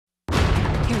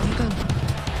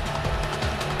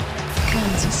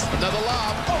Kansas. Another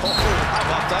lob. Oh, how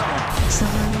about that one?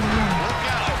 Southern Illinois. Look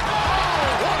out.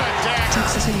 Oh, what a dagger.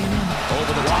 Texas A&M.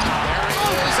 Over the top. There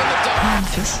he is in the dunk.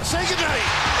 Memphis. Say goodnight.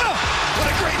 Oh, what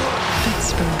a great look.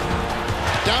 Pittsburgh.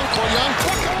 Down for Young.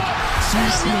 Go up.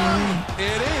 UCLA.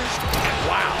 It is.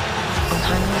 Wow.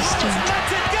 Ohio State. Let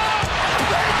it go.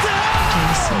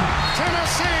 Tennessee.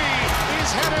 Tennessee is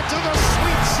headed to the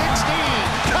Sweet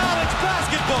 16. College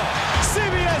basketball.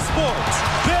 CBS Sports.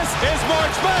 This is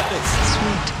March Madness.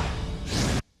 Sweet.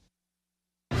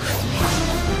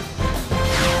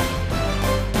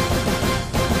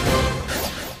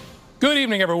 Good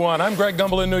evening, everyone. I'm Greg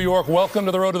Gumbel in New York. Welcome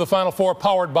to the Road to the Final Four,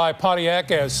 powered by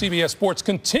Pontiac, as CBS Sports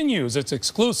continues its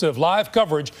exclusive live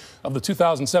coverage of the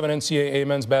 2007 NCAA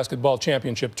Men's Basketball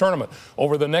Championship Tournament.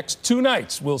 Over the next 2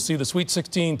 nights, we'll see the Sweet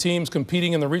 16 teams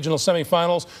competing in the regional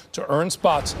semifinals to earn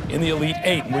spots in the Elite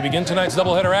Eight. And we begin tonight's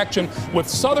doubleheader action with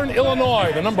Southern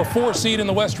Illinois, the number 4 seed in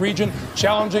the West region,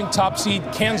 challenging top seed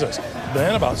Kansas.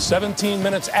 Then, about 17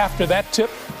 minutes after that tip,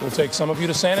 we'll take some of you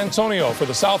to San Antonio for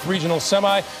the South Regional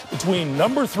Semi between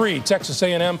number 3 Texas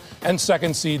A&M and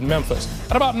 2nd seed Memphis.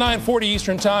 At about 9:40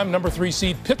 Eastern Time, number 3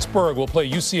 seed Pittsburgh will play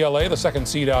UCLA, the 2nd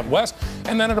seed out west.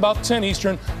 And then at about 10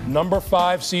 Eastern, number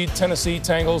 5 seed Tennessee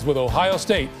tangles with Ohio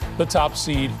State, the top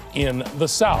seed in the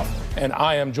South. And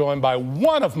I am joined by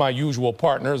one of my usual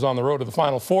partners on the road to the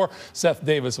Final Four, Seth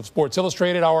Davis of Sports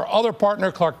Illustrated. Our other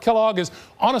partner, Clark Kellogg, is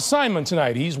on assignment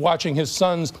tonight. He's watching his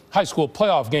son's high school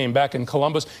playoff game back in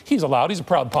Columbus. He's allowed. He's a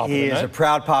proud papa He tonight. is a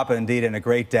proud papa indeed and a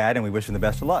great dad, and we wish him the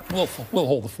best of luck. We'll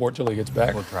hold the fort till he gets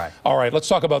back. We'll try. All right, let's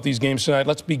talk about these games tonight.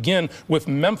 Let's begin with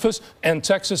Memphis and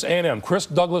Texas A&M. Chris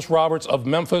Douglas Roberts of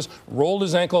Memphis rolled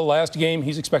his ankle last game.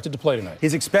 He's expected to play tonight.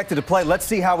 He's expected to play. Let's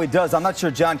see how he does. I'm not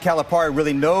sure John Calipari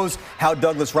really knows how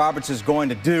Douglas Roberts is going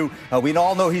to do. We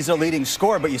all know he's their leading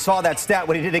scorer, but you saw that stat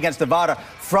what he did against Nevada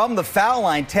from the foul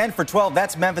line, 10 for 12.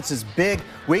 That's Memphis's big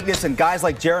weakness, and guys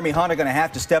like Jeremy Hunt are going to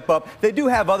have to step up. They do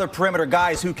have other perimeter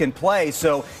guys who can play,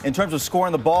 so in terms of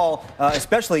scoring the ball,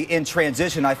 especially in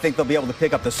transition, I think they'll be able to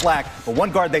pick up the slack. But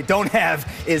one guard they don't have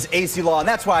is AC Law, and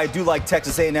that's why I do like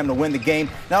Texas A&M to win the game.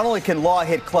 Not only can Law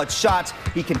hit clutch shots,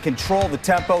 he can control the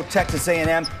tempo. Texas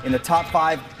A&M in the top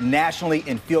 5 nationally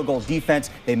in field goal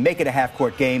defense. They make it a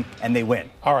half-court game, and they win.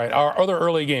 All right, our other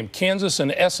early game, Kansas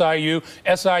and SIU.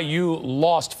 SIU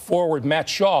lost forward Matt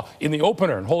Shaw in the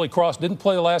opener, and Holy Cross didn't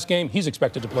play the last game. He's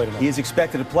expected to play tonight. He is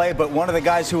expected to play, but one of the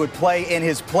guys who would play in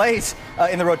his place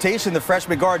in the rotation, the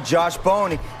freshman guard Josh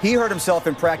Bone, he hurt himself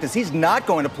in practice. He's not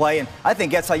going to play, and I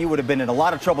think SIU would have been in a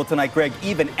lot of trouble tonight, Greg,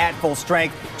 even at full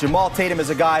strength. Jamaal Tatum is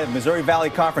a guy, Missouri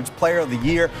Valley Conference Player of the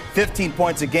Year, 15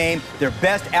 points a game, their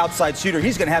best outside shooter.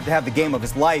 He's going to have the game of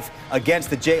his life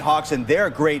against the Jayhawks, and they're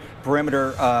great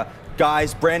perimeter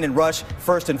guys. Brandon Rush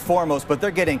first and foremost, but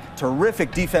they're getting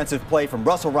terrific defensive play from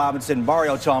Russell Robinson,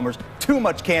 Mario Chalmers. Too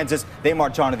much Kansas. They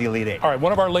march on to the Elite Eight. All right,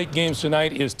 one of our late games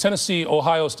tonight is Tennessee,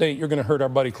 Ohio State. You're going to hurt our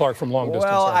buddy Clark from long distance.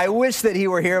 Well, I wish that he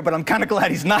were here, but I'm kind of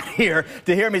glad he's not here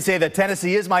to hear me say that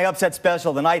Tennessee is my upset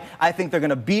special tonight. I think they're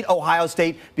going to beat Ohio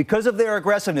State because of their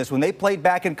aggressiveness. When they played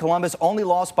back in Columbus, only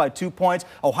lost by 2 points.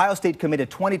 Ohio State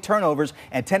committed 20 turnovers,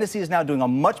 and Tennessee is now doing a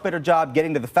much better job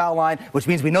getting to the foul line, which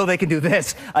means we know they can do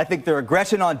this. I think their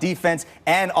aggression on defense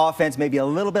and offense, maybe a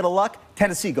little bit of luck,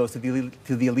 Tennessee goes to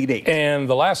the Elite Eight. And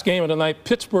the last game of the night,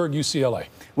 Pittsburgh, UCLA.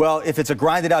 Well, if it's a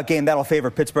grinded-out game, that'll favor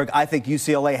Pittsburgh. I think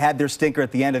UCLA had their stinker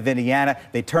at the end of Indiana.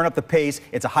 They turn up the pace.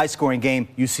 It's a high-scoring game.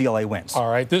 UCLA wins. All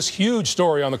right, this huge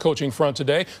story on the coaching front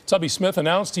today. Tubby Smith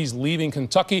announced he's leaving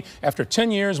Kentucky after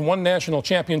 10 years, 1 national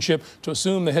championship, to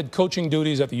assume the head coaching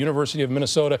duties at the University of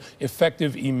Minnesota,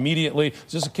 effective immediately.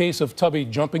 Is this a case of Tubby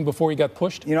jumping before he got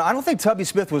pushed? You know, I don't think Tubby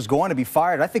Smith was going to be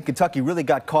fired. I think Kentucky really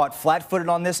got caught flat-footed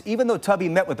on this. Even though Tubby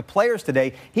met with the players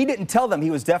today, he didn't tell them he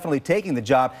was definitely taking the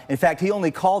job. In fact, he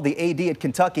only called the AD at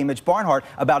Kentucky, Mitch Barnhart,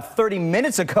 about 30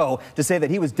 minutes ago to say that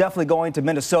he was definitely going to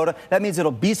Minnesota. That means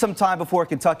it'll be some time before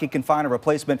Kentucky can find a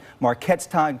replacement. Marquette's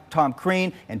Tom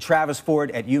Crean and Travis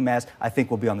Ford at UMass, I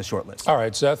think, will be on the short list. All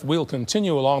right, Seth, we'll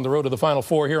continue along the road to the Final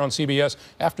Four here on CBS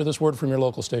after this word from your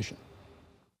local station.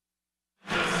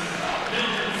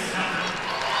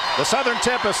 The southern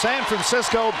tip of San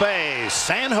Francisco Bay,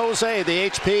 San Jose, the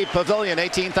HP Pavilion,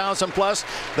 18,000 plus.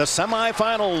 The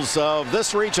semifinals of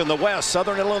this region, the West,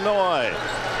 Southern Illinois.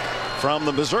 From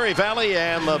the Missouri Valley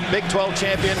and the Big 12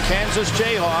 champion Kansas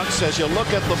Jayhawks. As you look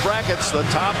at the brackets, the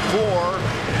top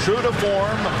 4, true to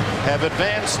form, have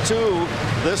advanced to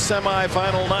this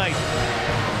semifinal night.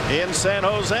 in San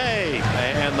Jose.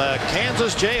 And the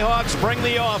Kansas Jayhawks bring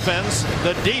the offense,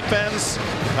 the defense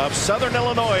of Southern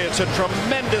Illinois. It's a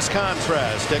tremendous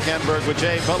contrast. Dick Enberg with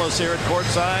Jay Phillips here at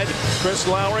courtside. Chris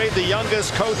Lowry, the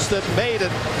youngest coach that made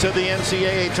it to the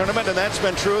NCAA tournament, and that's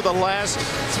been true the last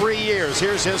 3 years.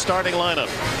 Here's his starting lineup.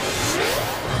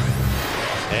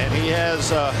 And he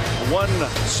has one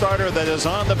starter that is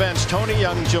on the bench. Tourney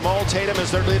Young, Jamaal Tatum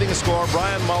is their leading scorer.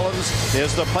 Bryan Mullins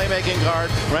is the playmaking guard.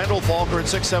 Randal Falker at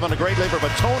 6'7", a great leaper.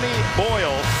 But Tony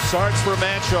Boyle starts for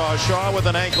Matt Shaw. Shaw with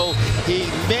an ankle. He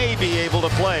may be able to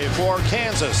play for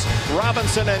Kansas.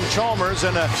 Robinson and Chalmers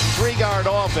in a three-guard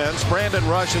offense. Brandon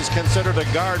Rush is considered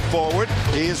a guard forward.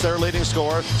 He is their leading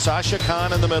scorer. Sasha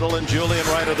Khan in the middle and Julian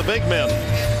Wright are the big men.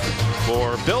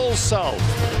 For Bill Self,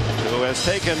 who has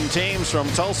taken teams from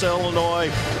Tulsa, Illinois,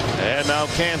 and now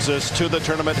Kansas to the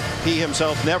tournament. He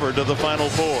himself never to the Final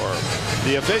Four.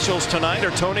 The officials tonight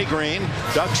are Tony Green,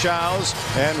 Doug Shows,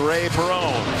 and Ray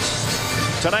Perrone.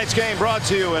 Tonight's game brought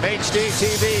to you in HD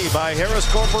TV by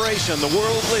Harris Corporation, the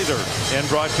world leader in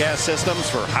broadcast systems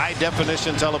for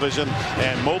high-definition television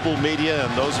and mobile media.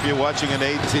 And those of you watching in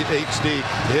HD,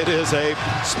 it is a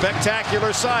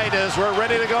spectacular sight as we're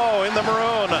ready to go in the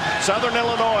maroon. Southern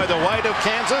Illinois, the white of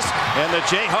Kansas, and the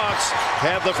Jayhawks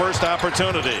have the first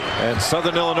opportunity. And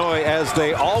Southern Illinois, as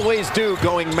they always do,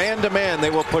 going man-to-man.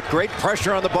 They will put great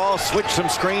pressure on the ball, switch some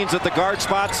screens at the guard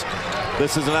spots.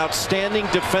 This is an outstanding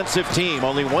defensive team.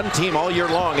 Only one team all year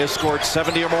long has scored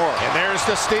 70 or more. And there's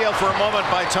the steal for a moment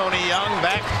by Tony Young.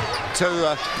 Back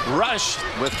to Rush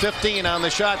with 15 on the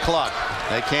shot clock.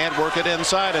 They can't work it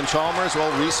inside, and Chalmers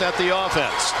will reset the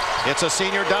offense. It's a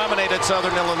senior-dominated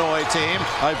Southern Illinois team.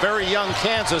 A very young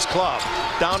Kansas club.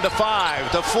 Down to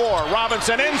 5 to 4.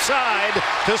 Robinson inside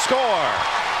to score.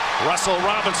 Russell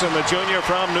Robinson, the junior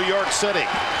from New York City.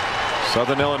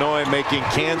 Southern Illinois making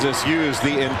Kansas use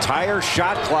the entire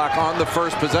shot clock on the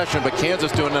first possession, but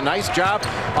Kansas doing a nice job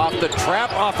off the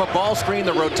trap, off a ball screen.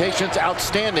 The rotation's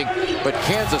outstanding, but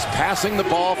Kansas passing the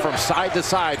ball from side to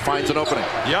side finds an opening.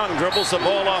 Young dribbles the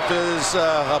ball off his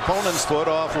opponent's foot,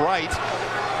 off right,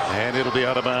 and it'll be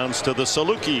out of bounds to the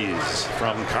Salukis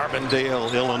from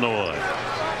Carbondale, Illinois.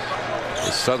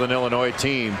 The Southern Illinois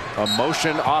team, a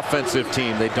motion offensive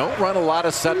team. They don't run a lot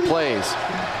of set plays.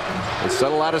 They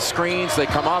set a lot of screens. They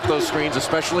come off those screens,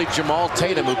 especially Jamaal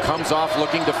Tatum, who comes off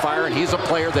looking to fire, and he's a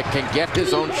player that can get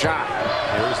his own shot.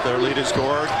 Here's their leading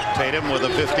scorer, Tatum, with a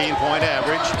 15-point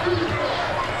average.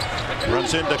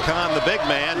 Runs into Khan, the big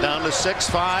man, down to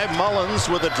 6'5". Mullins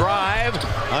with a drive,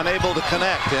 unable to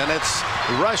connect, and it's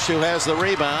Rush who has the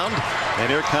rebound. And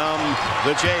here come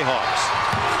the Jayhawks.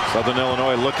 Southern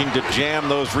Illinois looking to jam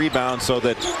those rebounds so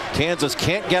that Kansas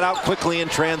can't get out quickly in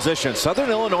transition. Southern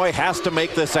Illinois has to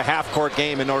make this a half-court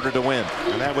game in order to win.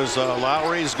 And that was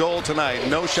Lowry's goal tonight.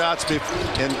 No shots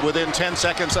within 10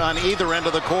 seconds on either end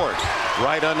of the court.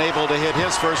 Wright unable to hit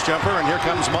his first jumper, and here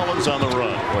comes Mullins on the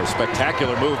run. Boy,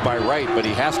 spectacular move by Wright, but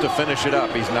he has to finish it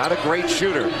up. He's not a great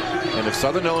shooter, and if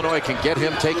Southern Illinois can get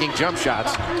him taking jump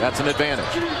shots, that's an advantage.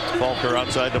 Falker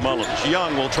outside to Mullins.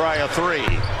 Young will try a three.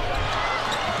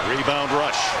 Rebound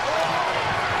Rush.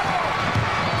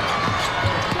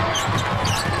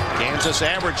 Kansas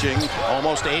averaging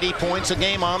almost 80 points a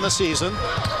game on the season.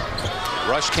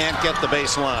 Rush can't get the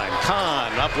baseline.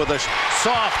 Khan up with a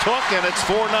soft hook, and it's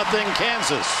 4-0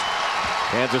 Kansas.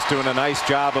 Kansas doing a nice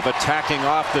job of attacking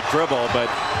off the dribble, but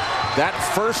that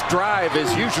first drive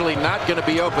is usually not going to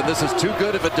be open. This is too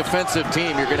good of a defensive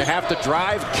team. You're going to have to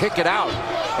drive, kick it out,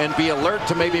 and be alert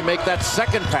to maybe make that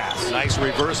second pass. Nice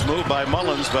reverse move by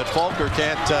Mullins, but Falker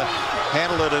can't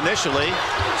handle it initially.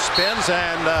 Spins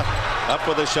and up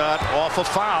with a shot off a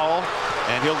foul,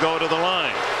 and he'll go to the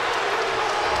line.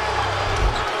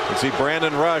 You see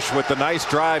Brandon Rush with the nice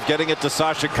drive, getting it to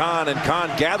Sasha Khan, and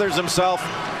Khan gathers himself.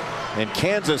 And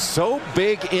Kansas so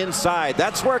big inside.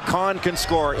 That's where Khan can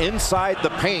score, inside the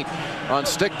paint on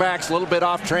stickbacks, a little bit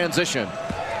off transition.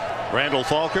 Randal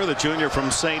Falker, the junior from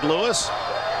St. Louis,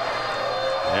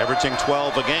 averaging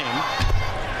 12 a game.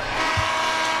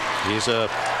 He's a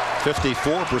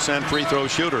 54% free throw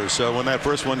shooter, so when that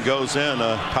first one goes in,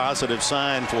 a positive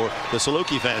sign for the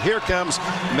Saluki fan. Here comes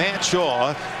Matt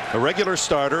Shaw, a regular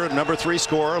starter, number 3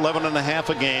 scorer, 11.5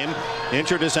 a game.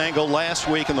 Injured his ankle last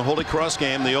week in the Holy Cross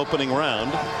game, the opening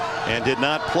round, and did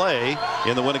not play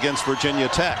in the win against Virginia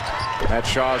Tech. Matt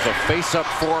Shaw is a face-up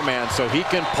 4-man, so he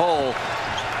can pull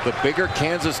the bigger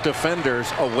Kansas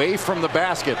defenders away from the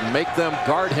basket and make them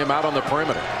guard him out on the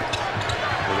perimeter.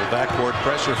 Backcourt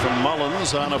pressure from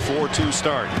Mullins on a 4-2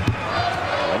 start.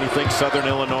 Anything Southern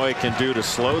Illinois can do to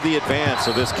slow the advance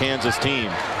of this Kansas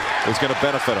team. is going to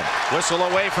benefit him. Whistle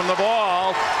away from the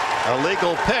ball. A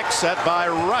legal pick set by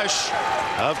Rush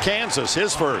of Kansas,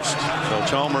 his first. So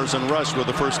Chalmers and Rush were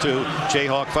the first two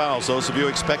Jayhawk fouls. Those of you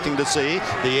expecting to see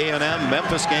the A&M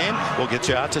Memphis game, we'll get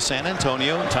you out to San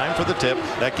Antonio in time for the tip.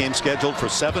 That game scheduled for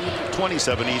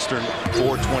 7:27 Eastern,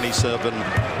 4:27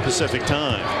 Pacific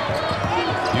time.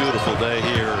 Beautiful day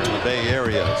here in the Bay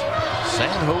Area.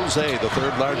 San Jose, the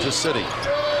third largest city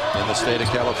in the state of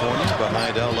California,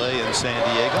 behind LA and San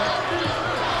Diego.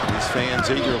 These fans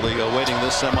eagerly awaiting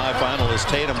this semifinal as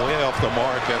Tatum way off the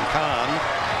mark, and Khan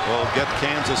will get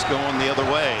Kansas going the other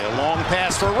way. A long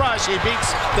pass for Rush. He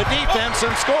beats the defense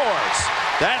and scores.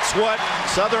 That's what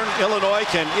Southern Illinois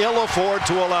can ill afford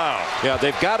to allow. Yeah,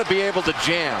 they've got to be able to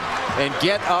jam and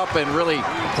get up and really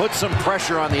put some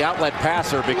pressure on the outlet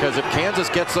passer, because if Kansas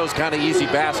gets those kind of easy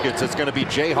baskets, it's going to be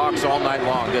Jayhawks all night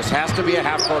long. This has to be a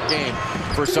half-court game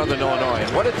for Southern Illinois.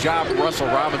 And what a job Russell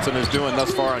Robinson is doing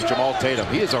thus far on Jamaal Tatum.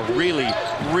 He is a really,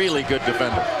 really good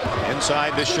defender.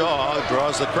 Inside to Shaw,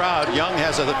 draws the crowd. Young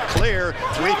has a clear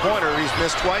three-pointer. He's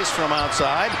missed twice from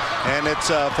outside, and it's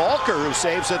Falker who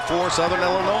saves it for Southern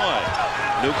Illinois.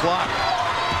 New clock.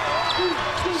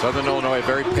 Southern Illinois, a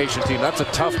very patient team. That's a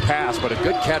tough pass, but a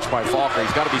good catch by Falker.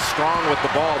 He's got to be strong with the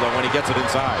ball, though, when he gets it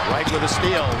inside. Right with a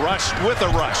steal. Rush with a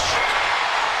rush.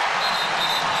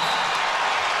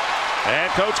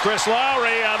 And Coach Chris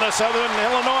Lowry on the Southern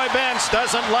Illinois bench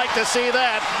doesn't like to see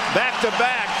that.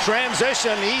 Back-to-back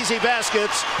transition easy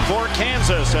baskets for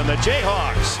Kansas, and the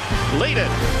Jayhawks lead it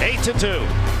 8-2.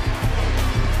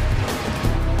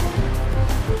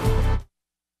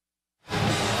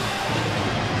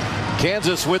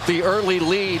 Kansas with the early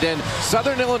lead, and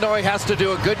Southern Illinois has to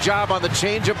do a good job on the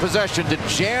change of possession to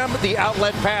jam the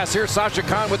outlet pass. Here's Sasha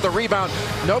Khan with the rebound.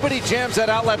 Nobody jams that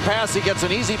outlet pass. He gets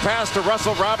an easy pass to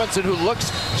Russell Robinson, who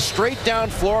looks straight down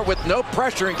floor with no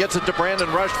pressure and gets it to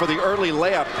Brandon Rush for the early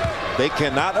layup. They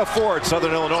cannot afford,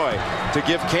 Southern Illinois, to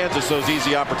give Kansas those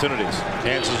easy opportunities.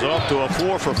 Kansas off to a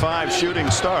 4-for-5 shooting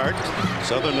start.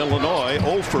 Southern Illinois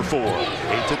 0 for 4.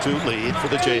 8-2 lead for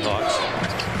the Jayhawks.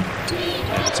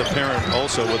 And it's apparent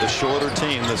also with a shorter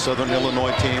team, the Southern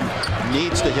Illinois team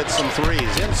needs to hit some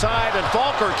threes. Inside, and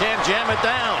Falker can't jam it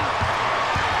down.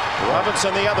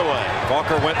 Robinson the other way.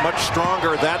 Falker went much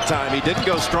stronger that time. He didn't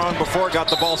go strong before, got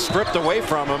the ball stripped away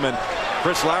from him, and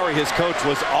Chris Lowry, his coach,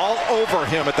 was all over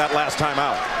him at that last time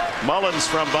out. Mullins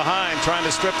from behind trying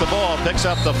to strip the ball, picks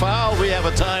up the foul. We have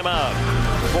a timeout.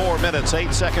 4 minutes,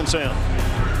 8 seconds in.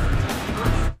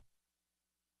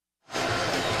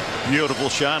 Beautiful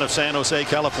shot of San Jose,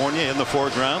 California in the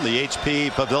foreground, the HP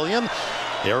Pavilion.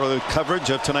 Aero coverage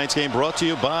of tonight's game brought to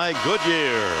you by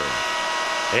Goodyear.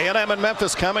 A&M and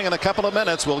Memphis coming in a couple of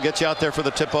minutes. We'll get you out there for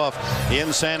the tip-off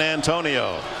in San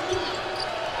Antonio.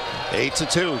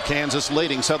 8-2, Kansas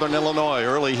leading Southern Illinois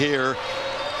early here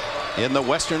in the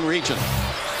Western region.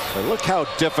 But look how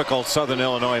difficult Southern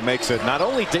Illinois makes it, not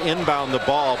only to inbound the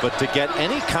ball, but to get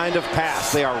any kind of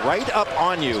pass. They are right up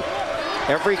on you.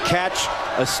 Every catch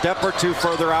a step or two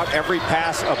further out, every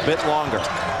pass a bit longer.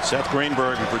 Seth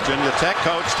Greenberg, Virginia Tech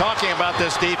coach, talking about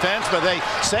this defense, but they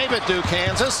save it to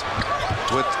Kansas.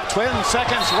 With 10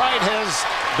 seconds right has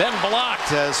been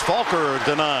blocked as Falker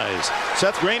denies.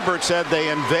 Seth Greenberg said they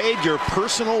invade your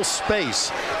personal space.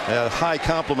 A high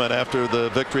compliment after the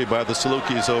victory by the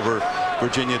Salukis over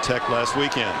Virginia Tech last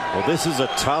weekend. Well, this is a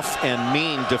tough and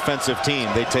mean defensive team.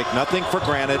 They take nothing for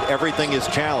granted. Everything is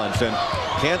challenged, and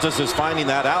Kansas is finding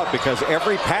that out because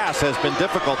every pass has been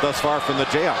difficult thus far from the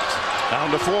Jayhawks. Down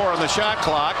to 4 on the shot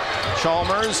clock.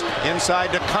 Chalmers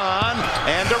inside to Khan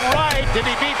and to Wright. Did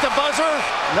he beat the buzzer?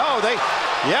 No,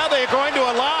 they're going to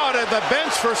allow it, and the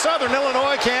bench for Southern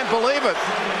Illinois can't believe it.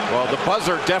 Well, the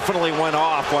buzzer definitely went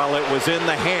off while it was in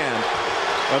the hand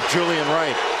of Julian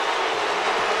Wright.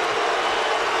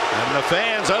 And the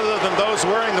fans, other than those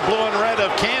wearing the blue and red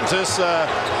of Kansas,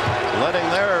 letting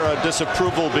their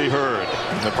disapproval be heard.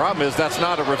 The problem is that's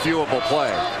not a reviewable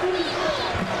play.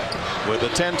 With a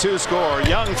 10-2 score,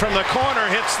 Young from the corner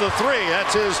hits the 3.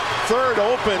 That's his third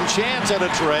open chance at a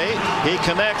tray. He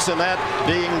connects, and that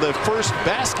being the first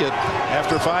basket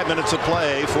after 5 minutes of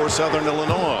play for Southern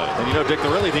Illinois. And you know, Dick,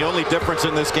 really the only difference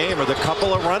in this game are the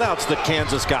couple of runouts that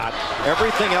Kansas got.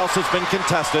 Everything else has been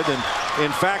contested, and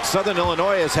in fact, Southern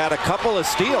Illinois has had a couple of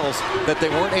steals that they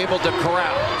weren't able to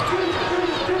corral.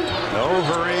 No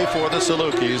hurry for the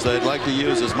Salukis. They'd like to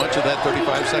use as much of that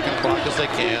 35-second clock as they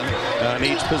can on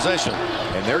each possession.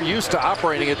 And they're used to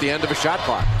operating at the end of a shot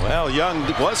clock. Well, Young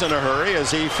was in a hurry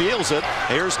as he feels it.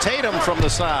 Here's Tatum from the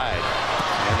side.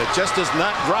 And it just is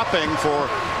not dropping for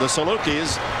the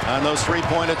Salukis on those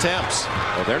three-point attempts.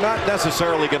 Well, they're not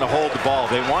necessarily going to hold the ball.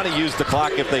 They want to use the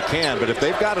clock if they can, but if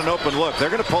they've got an open look, they're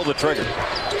going to pull the trigger.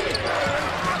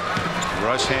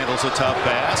 Rush handles a tough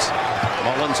pass.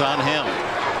 Mullins on him.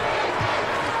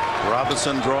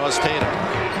 Robinson draws Tatum.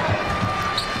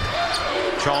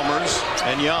 Chalmers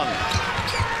and Young.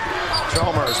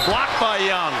 Chalmers blocked by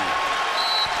Young.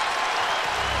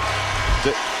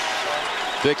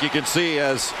 Dick, you can see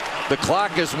as the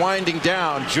clock is winding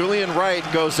down, Julian Wright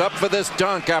goes up for this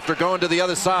dunk after going to the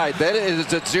other side. That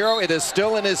is at 0. It is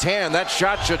still in his hand. That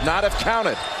shot should not have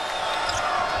counted.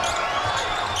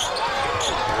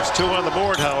 There's 2 on the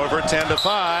board, however,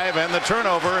 10-5, and the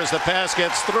turnover as the pass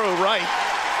gets through. Wright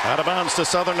out of bounds to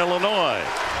Southern Illinois.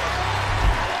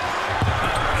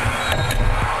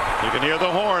 You can hear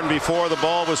the horn before the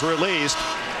ball was released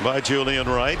by Julian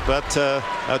Wright, but a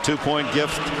 2-point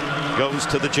gift goes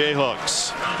to the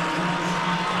Jayhawks.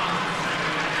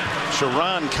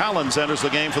 Sharon Collins enters the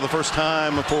game for the first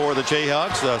time for the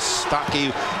Jayhawks, the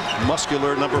stocky,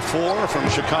 muscular number 4 from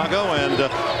Chicago, and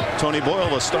Tony Boyle,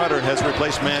 the starter, has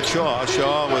replaced Matt Shaw.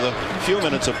 Shaw, with a few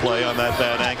minutes of play on that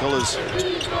bad ankle, is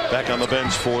back on the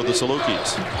bench for the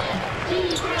Salukis.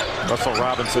 Russell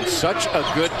Robinson, such a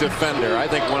good defender. I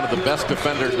think one of the best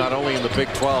defenders, not only in the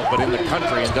Big 12, but in the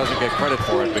country, and doesn't get credit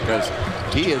for it because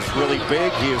he is really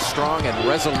big, he is strong, and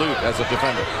resolute as a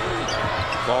defender.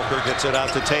 Falker gets it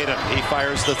out to Tatum. He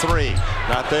fires the 3.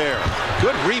 Not there.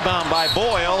 Good rebound by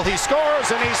Boyle. He scores,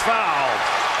 and he's fouled.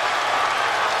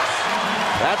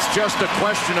 That's just a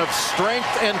question of strength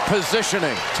and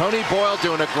positioning. Tony Boyle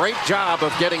doing a great job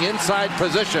of getting inside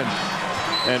position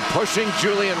and pushing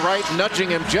Julian Wright, nudging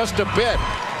him just a bit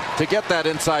to get that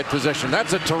inside position.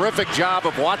 That's a terrific job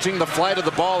of watching the flight of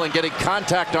the ball and getting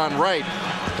contact on Wright.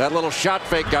 That little shot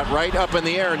fake got right up in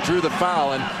the air and drew the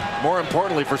foul. And more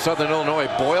importantly for Southern Illinois,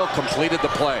 Boyle completed the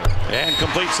play. And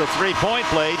completes the 3-point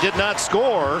play. Did not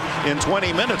score in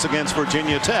 20 minutes against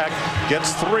Virginia Tech.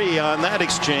 Gets 3 on that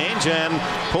exchange and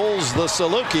pulls the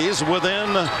Salukis within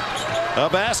a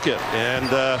basket. And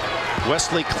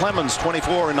Wesley Clemmons,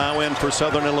 24, now in for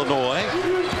Southern Illinois.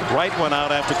 Wright went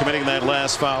out after committing that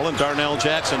last foul, and Darnell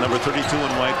Jackson, number 32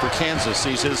 in white for Kansas,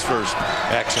 sees his first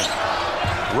action.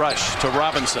 Rush to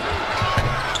Robinson.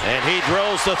 And he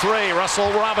drills the 3. Russell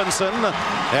Robinson,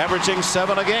 averaging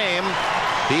 7 a game.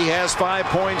 He has 5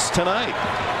 points tonight.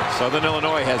 Southern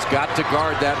Illinois has got to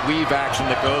guard that weave action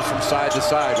that goes from side to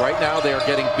side. Right now they are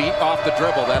getting beat off the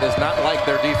dribble. That is not like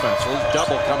their defense. Little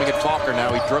double coming at Falker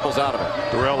now. He dribbles out of it.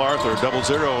 Darrell Arthur,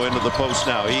 0-0 into the post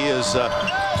now. He is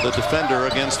the defender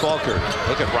against Falker.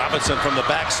 Look at Robinson from the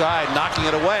backside, knocking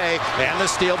it away, and the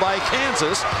steal by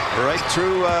Kansas. Right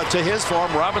through to his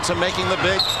form. Robinson making the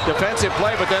big defensive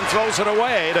play, but then throws it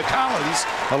away to Collins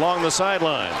along the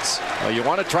sidelines. Well, you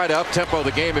want to try to up-tempo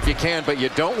the game if you can, but you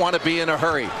don't want to be in a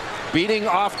hurry. Beating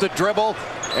off the dribble,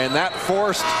 and that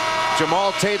forced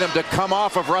Jamaal Tatum to come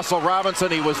off of Russell Robinson.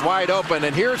 He was wide open,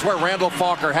 and here's where Randal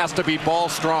Falker has to be ball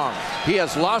strong. He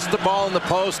has lost the ball in the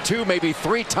post 2, maybe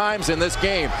 3 times in this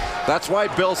game. That's why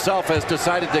Bill Self has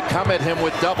decided to come at him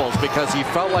with doubles, because he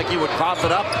felt like he would cough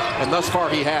it up, and thus far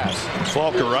he has.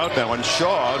 Falker out now, and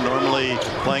Shaw, normally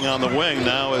playing on the wing,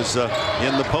 now is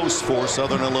in the post for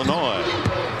Southern Illinois.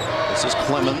 This is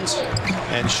Clemmons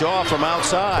and Shaw from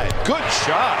outside. Good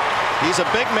shot. He's a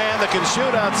big man that can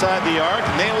shoot outside the arc.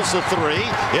 Nails the 3.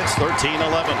 It's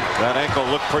 13-11. That ankle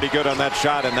looked pretty good on that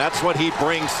shot, and that's what he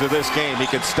brings to this game. He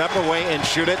can step away and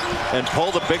shoot it and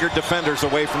pull the bigger defenders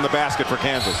away from the basket for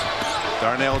Kansas.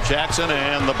 Darnell Jackson,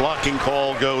 and the blocking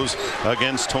call goes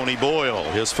against Tony Boyle,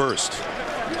 his first.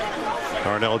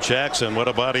 Darnell Jackson, what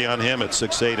a body on him at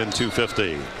 6'8" and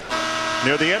 250.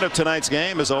 Near the end of tonight's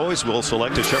game, as always, we'll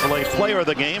select a Chevrolet player of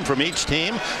the game from each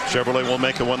team. Chevrolet will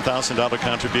make a $1,000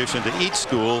 contribution to each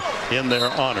school in their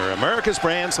honor. America's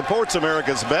brand supports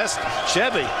America's best.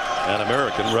 Chevy, an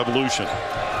American revolution.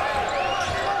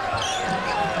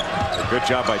 Good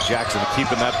job by Jackson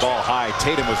keeping that ball high.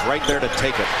 Tatum was right there to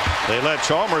take it. They let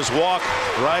Chalmers walk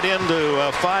right into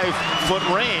a 5-foot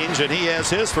range, and he has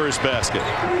his first basket.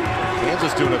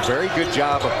 Kansas doing a very good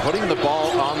job of putting the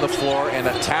ball on the floor and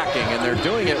attacking, and they're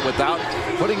doing it without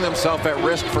putting themselves at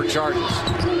risk for charges.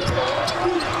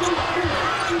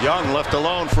 Young left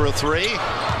alone for a 3.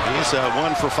 He's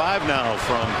 1 for 5 now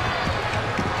from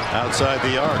outside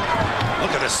the arc.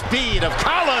 Look at the speed of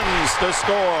Collins to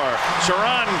score.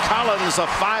 Sharon Collins, a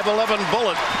 5'11"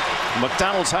 bullet.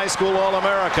 McDonald's High School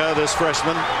All-America, this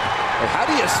freshman. How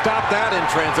do you stop that in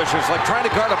transition? It's like trying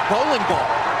to guard a bowling ball.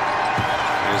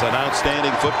 He's an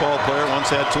outstanding football player. Once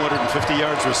had 250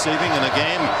 yards receiving in a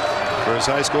game for his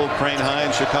high school, Crane High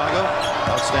in Chicago.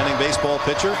 Outstanding baseball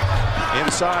pitcher.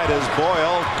 Inside is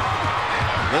Boyle.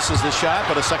 Misses the shot,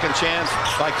 but a second chance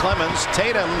by Clemmons.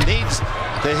 Tatum needs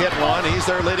to hit one. He's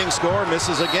their leading scorer.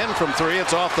 Misses again from three.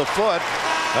 It's off the foot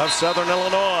of Southern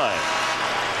Illinois.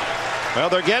 Well,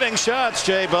 they're getting shots,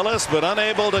 Jay Billis, but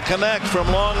unable to connect from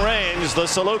long range, the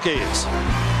Salukis.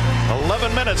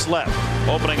 11 minutes left,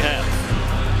 opening half.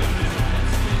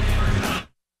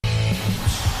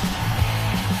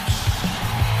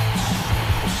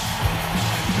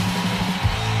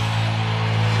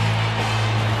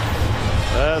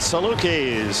 The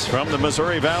Salukis from the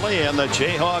Missouri Valley and the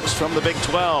Jayhawks from the Big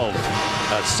 12. A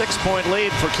 6-point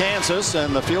lead for Kansas,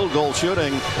 and the field goal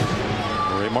shooting,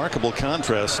 a remarkable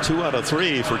contrast. 2 out of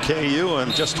 3 for KU,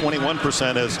 and just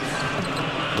 21% as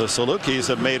the Salukis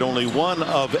have made only 1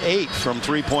 of 8 from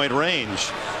 3-point range.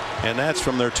 And that's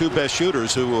from their 2 best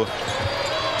shooters, who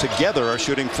together are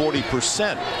shooting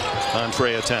 40% on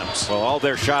tray attempts. Well, all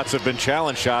their shots have been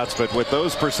challenge shots, but with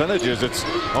those percentages, it's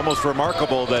almost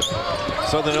remarkable that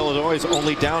Southern Illinois is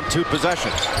only down 2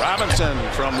 possessions. Robinson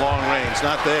from long range,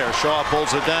 not there. Shaw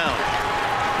pulls it down.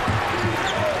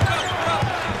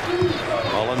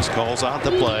 Mullins calls out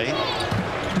the play.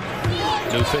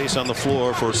 New face on the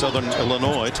floor for Southern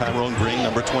Illinois, Tyrone Green,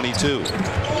 number 22.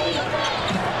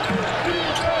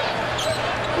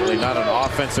 Really not an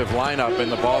offensive lineup in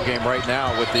the ball game right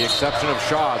now, with the exception of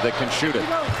Shaw that can shoot it.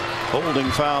 Holding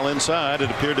foul inside.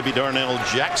 It appeared to be Darnell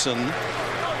Jackson.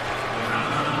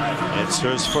 It's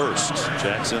his first.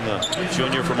 Jackson, the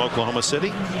junior from Oklahoma City.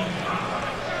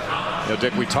 You know,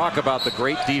 Dick, we talk about the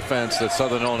great defense that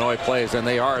Southern Illinois plays, and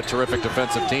they are a terrific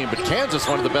defensive team, but Kansas,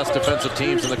 one of the best defensive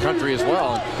teams in the country as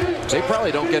well. And they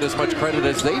probably don't get as much credit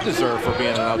as they deserve for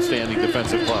being an outstanding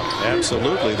defensive club.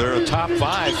 Absolutely. They're a top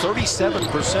 5.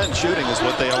 37% shooting is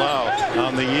what they allow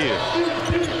on the year.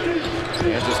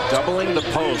 Kansas doubling the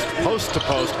post to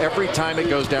post every time it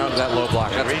goes down to that low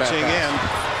block. That's reaching in.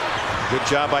 Good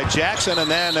job by Jackson, and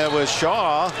then it was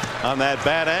Shaw on that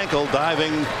bad ankle,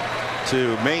 diving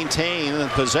to maintain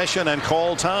possession and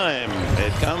call time.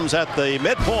 It comes at the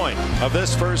midpoint of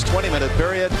this first 20-minute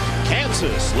period.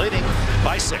 Kansas leading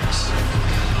by 6.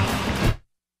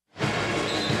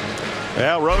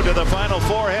 Well, road to the Final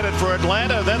Four headed for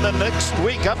Atlanta, then the next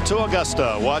week up to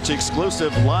Augusta. Watch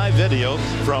exclusive live video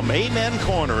from Amen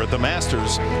Corner at the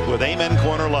Masters with Amen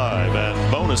Corner Live,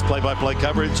 and bonus play-by-play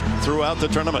coverage throughout the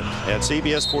tournament at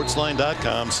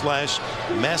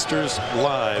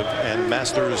cbssportsline.com/masterslive and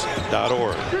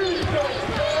masters.org.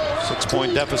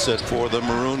 6-point deficit for the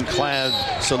maroon-clad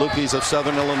Salukis of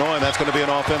Southern Illinois. That's going to be an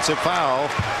offensive foul.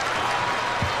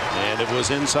 And it was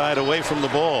inside, away from the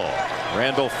ball.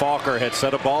 Randal Falker had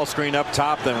set a ball screen up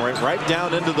top, then went right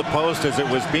down into the post. As it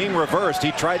was being reversed,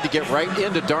 he tried to get right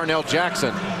into Darnell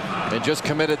Jackson and just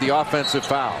committed the offensive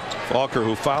foul. Falker,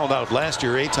 who fouled out last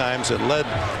year 8 times and led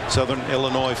Southern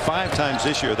Illinois 5 times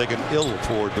this year. They can ill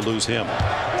afford to lose him.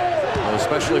 Well,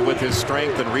 especially with his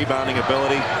strength and rebounding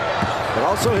ability, but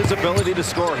also his ability to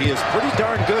score. He is pretty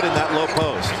darn good in that low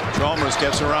post. Chalmers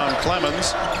gets around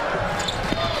Clemmons.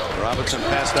 Robinson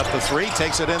passed up the 3,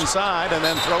 takes it inside, and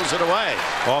then throws it away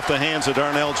off the hands of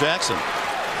Darnell Jackson.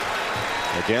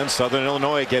 Again, Southern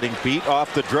Illinois getting beat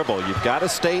off the dribble. You've got to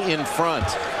stay in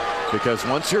front, because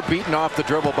once you're beaten off the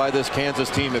dribble by this Kansas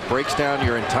team, it breaks down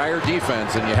your entire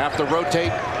defense, and you have to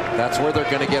rotate. That's where they're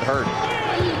going to get hurt.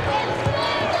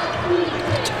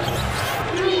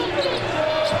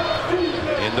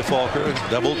 Into Falker,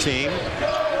 double team.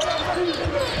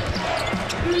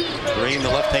 Green, the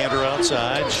left-hander,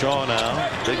 outside. Shaw now.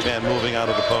 Big man moving out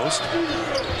of the post.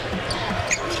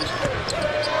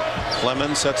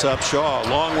 Clemmons sets up Shaw.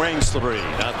 Long range 3.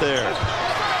 Not there.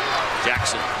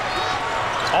 Jackson.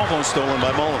 Almost stolen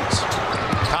by Mullins.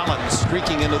 Collins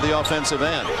streaking into the offensive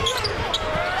end.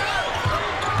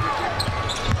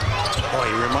 Boy,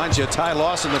 he reminds you of Ty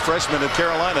Lawson, the freshman at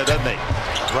Carolina, doesn't he?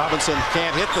 Robinson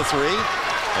can't hit the 3,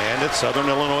 and it's Southern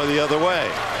Illinois the other way.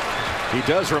 He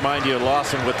does remind you of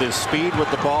Lawson with his speed with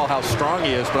the ball, how strong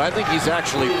he is, but I think he's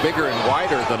actually bigger and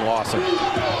wider than Lawson.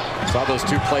 Saw those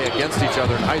 2 play against each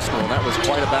other in high school, and that was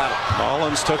quite a battle.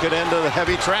 Mullins took it into the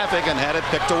heavy traffic and had it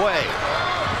picked away.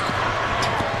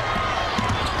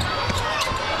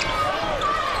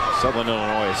 Southern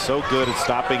Illinois is so good at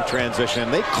stopping transition.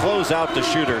 They close out the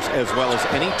shooters as well as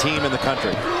any team in the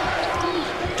country.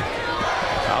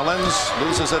 Collins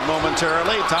loses it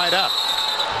momentarily, tied up.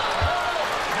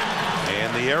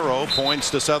 And the arrow points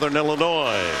to Southern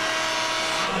Illinois.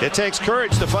 It takes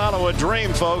courage to follow a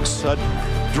dream, folks. A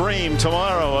dream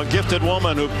tomorrow. A gifted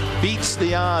woman who beats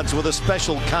the odds with a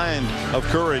special kind of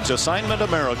courage. Assignment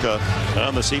America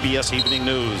on the CBS Evening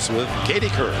News with Katie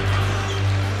Kerr.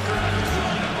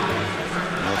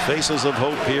 Faces of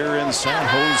hope here in San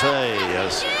Jose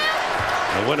as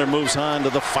the winner moves on to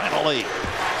the final 8.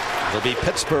 It'll be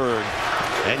Pittsburgh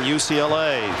and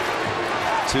UCLA.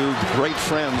 2 great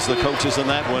friends, the coaches in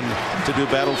that one, to do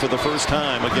battle for the first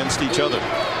time against each other.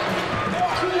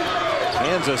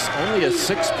 Kansas only a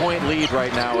 6-point lead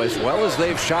right now, as well as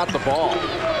they've shot the ball.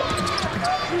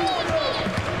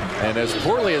 And as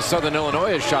poorly as Southern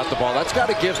Illinois has shot the ball, that's got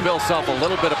to give Bill Self a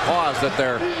little bit of pause that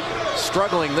they're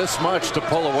struggling this much to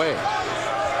pull away.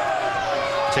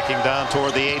 Ticking down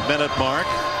toward the 8-minute mark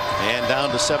and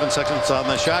down to 7 seconds on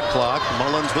the shot clock.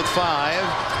 Mullins with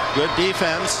 5. Good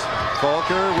defense.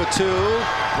 Falker with 2,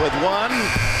 with 1.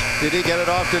 Did he get it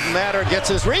off? Didn't matter. Gets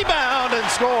his rebound and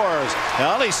scores.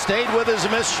 Well, he stayed with his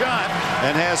missed shot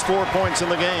and has 4 points in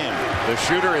the game. The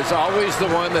shooter is always the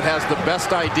one that has the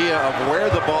best idea of where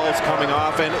the ball is coming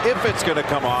off and if it's going to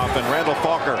come off. And Randal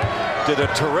Falker did a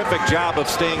terrific job of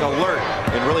staying alert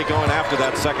and really going after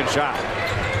that second shot.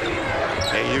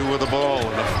 AU with the ball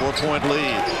and a 4-point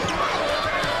lead.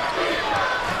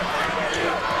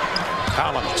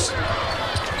 Collins.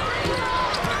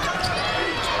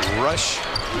 Rush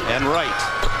and Wright.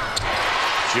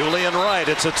 Julian Wright,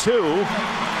 it's a 2.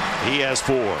 He has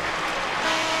 4.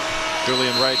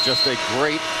 Julian Wright, just a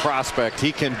great prospect.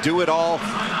 He can do it all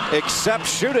except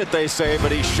shoot it, they say,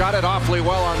 but he shot it awfully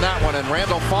well on that one. And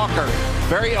Randal Falker,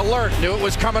 very alert, knew it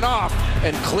was coming off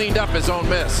and cleaned up his own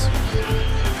miss.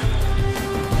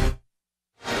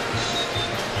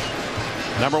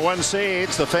 Number 1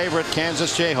 seeds, the favorite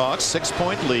Kansas Jayhawks,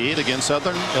 6-point lead against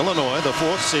Southern Illinois, the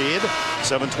 4th seed.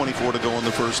 7:24 to go in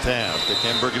the first half. The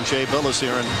Kenberg and Shea Billis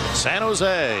here in San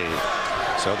Jose.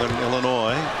 Southern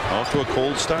Illinois off to a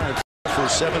cold start for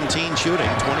 17 shooting,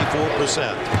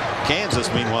 24%.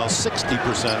 Kansas, meanwhile,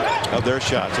 60% of their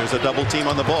shots. There's a double team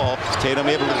on the ball. Tatum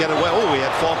able to get it well. Oh, he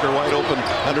had Falker wide open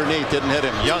underneath. Didn't hit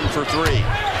him. Young for 3.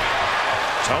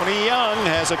 Tony Young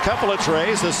has a couple of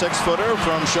trays, the 6-footer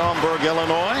from Schaumburg,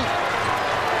 Illinois.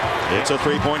 It's a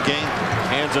 3-point game.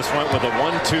 Kansas went with a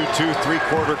 1-2-2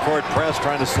 3/4 court press,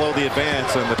 trying to slow the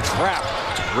advance, and the trap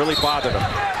really bothered him.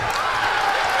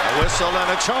 A whistle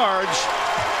and a charge.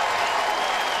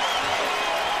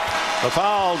 The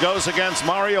foul goes against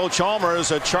Mario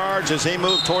Chalmers. A charge as he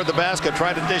moved toward the basket,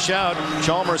 tried to dish out.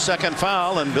 Chalmers' second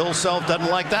foul, and Bill Self doesn't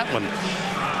like that one.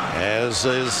 As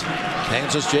is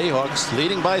Kansas Jayhawks,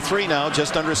 leading by 3 now,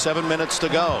 just under 7 minutes to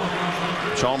go.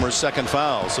 Chalmers' second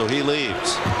foul, so he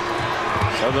leaves.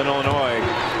 Southern Illinois,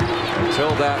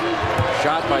 until that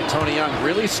shot by Tony Young,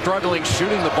 really struggling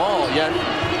shooting the ball, yet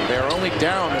they're only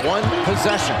down 1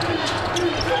 possession.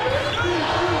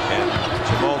 And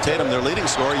Jamaal Tatum, their leading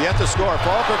scorer, yet to score.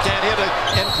 Falker can't hit it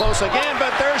in close again,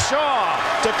 but there's Shaw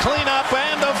to clean up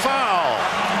and a foul.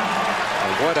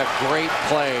 What a great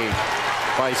play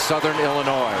by Southern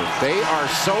Illinois. They are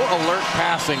so alert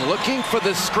passing, looking for the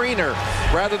screener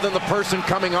rather than the person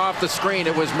coming off the screen.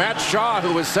 It was Matt Shaw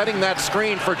who was setting that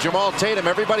screen for Jamaal Tatum.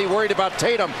 Everybody worried about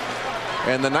Tatum.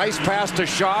 And the nice pass to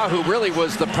Shaw, who really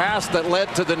was the pass that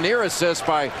led to the near assist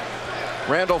by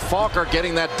Randal Falker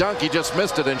getting that dunk. He just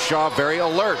missed it, and Shaw very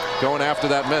alert going after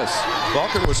that miss.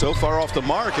 Falker was so far off the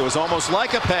mark, it was almost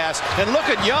like a pass. And look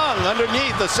at Young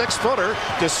underneath the 6-footer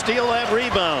to steal that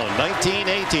rebound.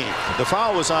 19-18. The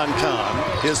foul was on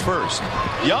Kahn, his first.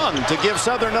 Young to give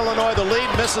Southern Illinois the lead,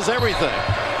 misses everything.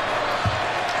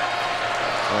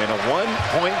 In a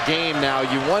 1-point game now,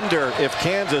 you wonder if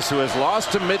Kansas, who has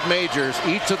lost to mid-majors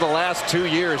each of the last 2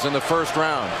 years in the first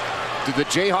round, do the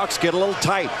Jayhawks get a little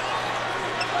tight?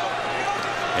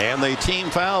 And the team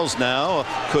fouls now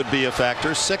could be a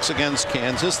factor. 6 against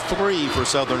Kansas, 3 for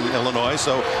Southern Illinois.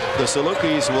 So the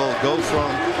Salukis will go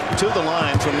to the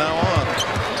line from now on.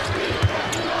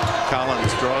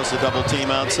 Collins draws the double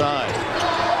team outside.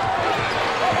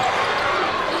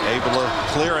 Able to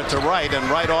clear it to Wright, and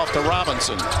right off to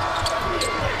Robinson.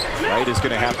 Wright is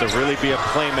going to have to really be a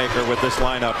playmaker with this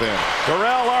lineup in.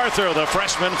 Darrell Arthur, the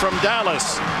freshman from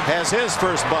Dallas, has his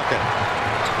first bucket.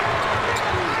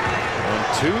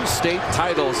 2 state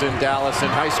titles in Dallas in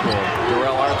high school,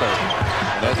 Darrell Arthur,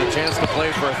 and has a chance to play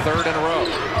for a 3rd in a row.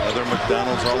 Another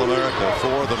McDonald's All-America,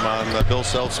 4 of them on Bill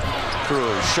Self's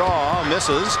crew. Shaw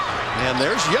misses, and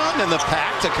there's Young in the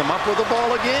pack to come up with the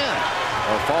ball again.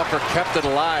 Well, Falker kept it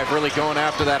alive, really going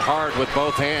after that hard with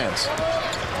both hands.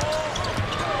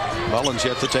 Mullins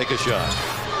yet to take a shot.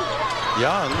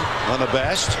 Young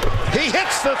unabashed. He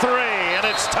hits the 3, and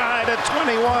it's tied at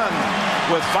 21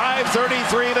 with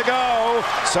 5:33 to go.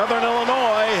 Southern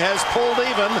Illinois has pulled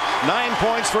even. 9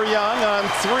 points for Young on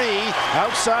 3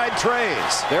 outside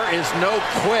trays. There is no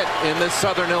quit in this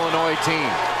Southern Illinois team.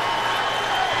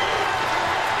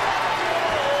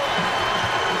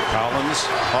 Collins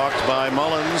hawked by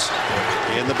Mullins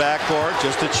in the backcourt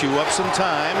just to chew up some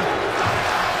time.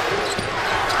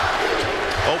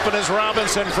 Open is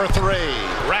Robinson for three.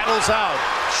 Rattles out.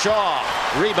 Shaw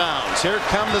rebounds. Here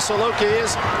come the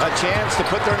Salukis. A chance to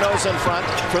put their nose in front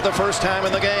for the first time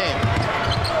in the game.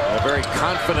 A very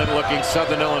confident-looking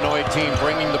Southern Illinois team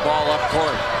bringing the ball up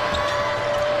court.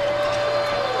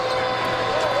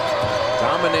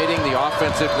 Dominating the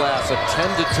offensive glass, a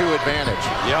 10-2 advantage.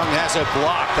 Young has it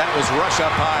blocked. That was Rush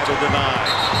up high to deny.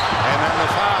 And then the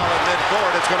foul at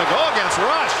midcourt. It's going to go against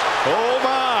Rush. Oh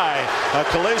my! A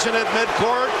collision at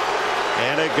midcourt,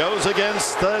 and it goes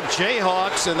against the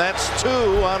Jayhawks, and that's 2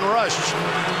 on Rush.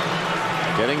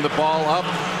 Getting the ball up,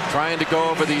 trying to go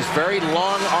over these very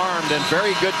long-armed and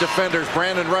very good defenders.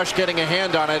 Brandon Rush getting a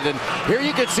hand on it, and here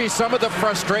you can see some of the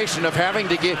frustration of having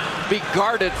to be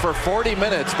guarded for 40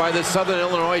 minutes by this Southern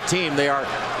Illinois team. They are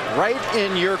right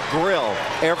in your grill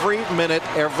every minute,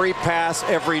 every pass,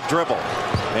 every dribble,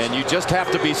 and you just have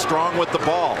to be strong with the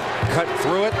ball. Cut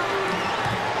through it.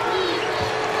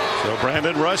 So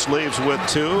Brandon Rush leaves with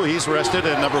 2. He's rested,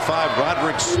 and number 5,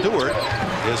 Roderick Stewart,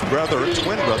 his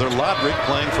twin brother, Lodrick,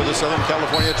 playing for the Southern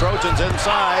California Trojans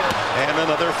inside. And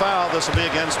another foul. This will be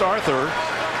against Arthur,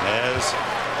 as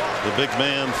the big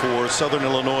man for Southern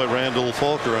Illinois, Randal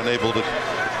Falker, unable to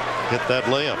hit that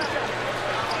layup.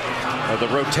 The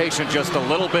rotation just a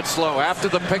little bit slow. After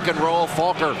the pick and roll,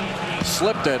 Falker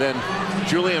slipped it, and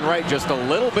Julian Wright just a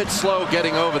little bit slow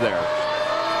getting over there.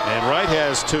 And Wright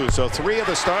has 2. So 3 of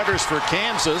the starters for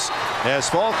Kansas, as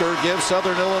Falker gives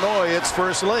Southern Illinois its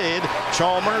first lead.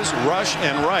 Chalmers, Rush,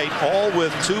 and Wright all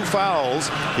with 2 fouls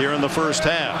here in the first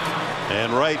half.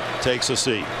 And Wright takes a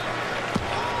seat.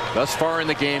 Thus far in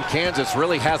the game, Kansas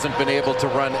really hasn't been able to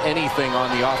run anything on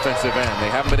the offensive end.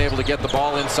 They haven't been able to get the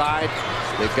ball inside.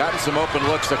 They've gotten some open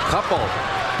looks, a couple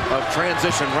of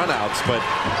transition runouts, but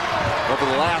over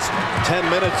the last 10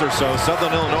 minutes or so,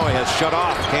 Southern Illinois has shut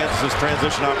off Kansas's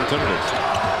transition opportunities.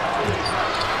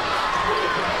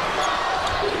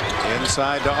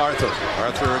 Inside to Arthur.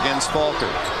 Arthur against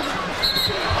Falker.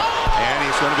 And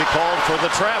he's going to be called for the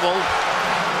travel.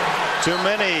 Too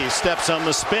many steps on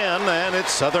the spin, and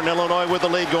it's Southern Illinois with the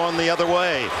lead going the other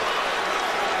way.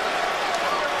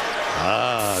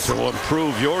 To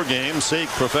improve your game, seek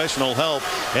professional help.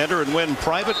 Enter and win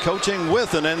private coaching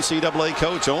with an NCAA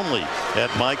coach only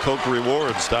at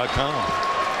mycoachrewards.com.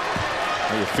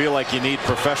 You feel like you need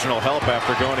professional help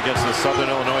after going against the Southern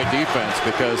Illinois defense,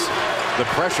 because the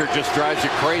pressure just drives you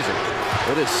crazy.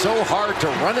 It is so hard to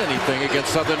run anything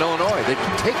against Southern Illinois. They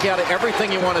take you out of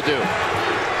everything you want to do.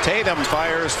 Tatum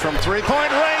fires from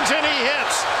 3-point range, and he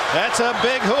hits. That's a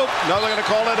big hoop. No, they're going to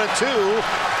call it a 2.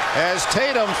 As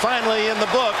Tatum finally in the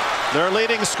book, their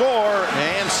leading scorer,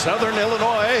 and Southern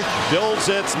Illinois builds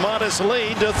its modest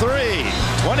lead to 3.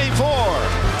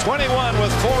 24-21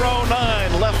 with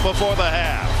 4:09 left before the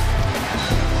half.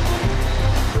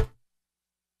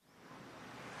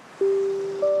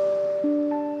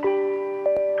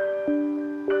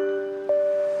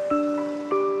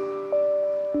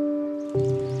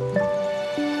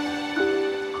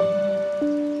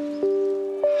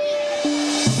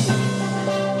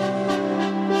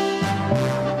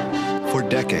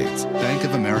 decades, Bank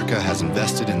of America has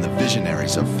invested in the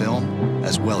visionaries of film,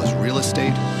 as well as real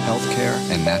estate, healthcare,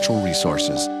 and natural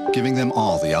resources, giving them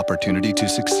all the opportunity to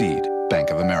succeed. Bank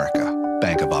of America,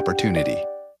 Bank of Opportunity.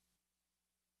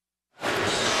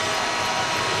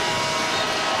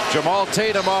 Jamaal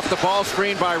Tatum off the ball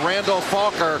screen by Randal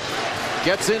Falker.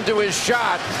 Gets into his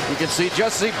shot. You can see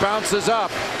just as he bounces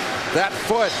up, that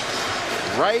foot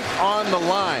right on the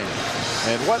line.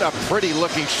 And what a pretty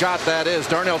looking shot that is.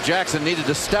 Darnell Jackson needed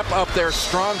to step up there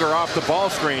stronger off the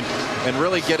ball screen and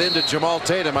really get into Jamaal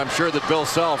Tatum. I'm sure that Bill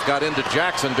Self got into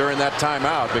Jackson during that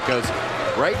timeout, because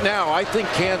right now I think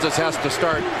Kansas has to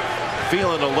start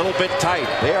feeling a little bit tight.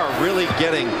 They are really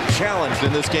getting challenged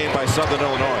in this game by Southern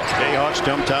Illinois. Jayhawks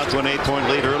jumped out to an 8-point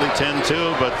lead early,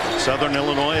 10-2, but Southern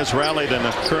Illinois has rallied and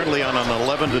is currently on an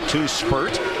 11-2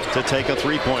 spurt to take a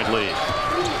 3-point lead.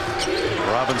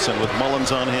 Robinson with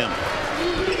Mullins on him.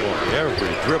 Boy,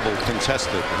 every dribble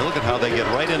contested. Look at how they get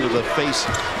right into the face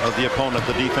of the opponent,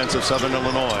 the defense of Southern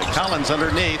Illinois. Collins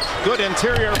underneath. Good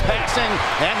interior passing,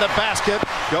 and the basket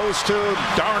goes to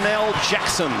Darnell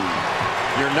Jackson.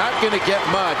 You're not going to get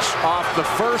much off the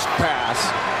first pass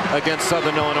against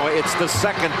Southern Illinois. It's the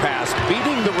second pass,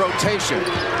 beating the rotation,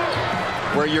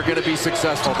 where you're going to be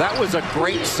successful. That was a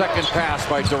great second pass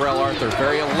by Darrell Arthur.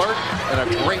 Very alert and a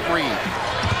great read.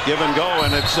 Give and go,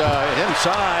 and it's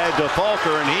inside to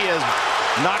Falker, and he is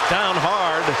knocked down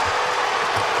hard.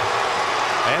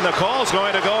 And the call's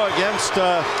going to go against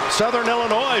Southern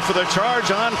Illinois for the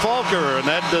charge on Falker, and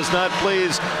that does not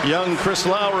please young Chris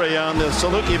Lowry on the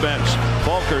Salukis bench.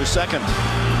 Falker's second.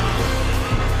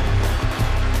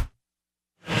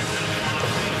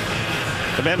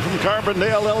 The men from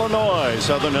Carbondale, Illinois.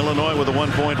 Southern Illinois with a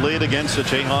 1-point lead against the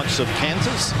Jayhawks of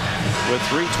Kansas with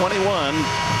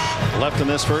 3:21 left in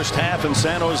this first half in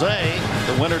San Jose.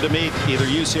 The winner to meet either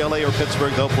UCLA or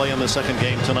Pittsburgh. They'll play in the second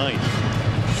game tonight.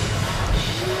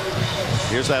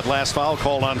 Here's that last foul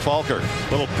called on Falker.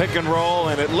 Little pick and roll,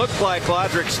 and it looked like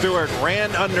Lodrick Stewart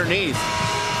ran underneath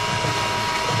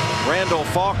Randal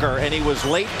Falker, and he was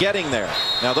late getting there.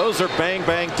 Now those are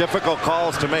bang difficult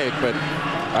calls to make, but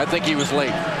I think he was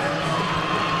late.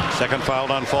 Second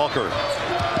foul on Falker.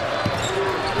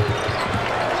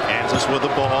 Kansas with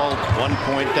the ball,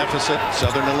 1-point deficit.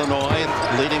 Southern Illinois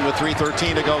leading with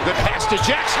 3:13 to go. Good pass to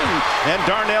Jackson, and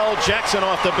Darnell Jackson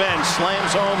off the bench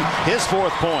slams home his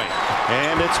 4th point.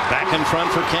 And it's back in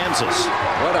front for Kansas.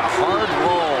 What a hard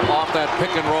roll off that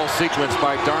pick and roll sequence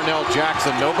by Darnell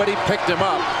Jackson. Nobody picked him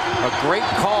up. A great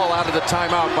call out of the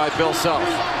timeout by Bill Self.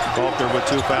 Falker with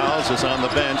 2 fouls is on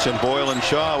the bench, and Boyle and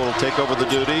Shaw will take over the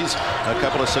duties. A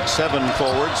couple of 6-7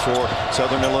 forwards for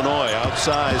Southern Illinois,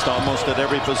 outsized almost at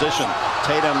every position.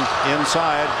 Tatum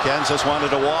inside. Kansas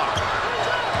wanted to walk.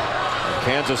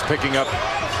 Kansas picking up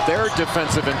their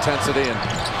defensive intensity, and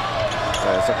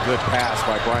that's a good pass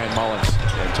by Bryan Mullins.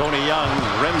 And Tony Young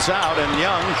rims out, and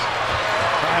Young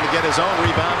trying to get his own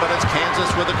rebound, but it's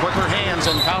Kansas with the quicker hands,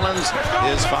 and Collins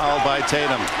is fouled by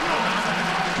Tatum.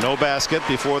 No basket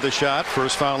before the shot.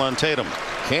 First foul on Tatum.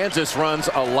 Kansas runs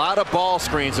a lot of ball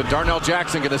screens, and Darnell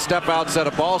Jackson going to step out, set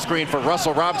a ball screen for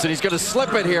Russell Robinson. He's going to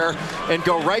slip it here and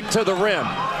go right to the rim.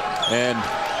 And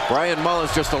Bryan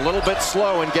Mullins just a little bit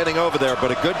slow in getting over there,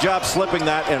 but a good job slipping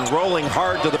that and rolling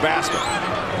hard to the basket.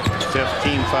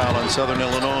 15 foul on Southern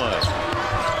Illinois.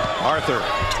 Arthur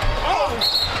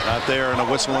not there, and a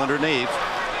whistle underneath.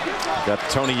 Got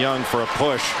Tony Young for a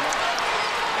push.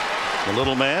 The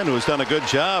little man who has done a good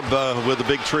job with the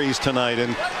big trees tonight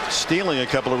and stealing a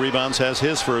couple of rebounds has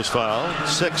his first foul.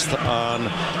 6th on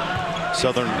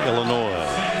Southern Illinois.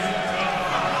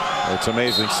 It's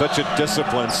amazing. Such a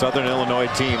disciplined Southern Illinois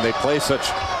team. They play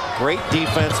such great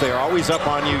defense. They are always up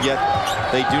on you, yet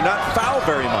they do not foul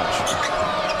very much.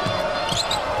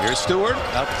 Here's Stewart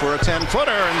up for a 10-footer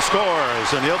and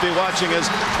scores. And he'll be watching his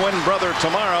twin brother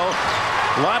tomorrow,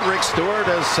 Lodrick Stewart,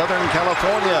 as Southern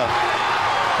California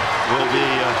will be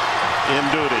in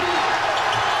duty.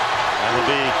 That'll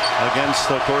be against,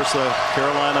 of course, the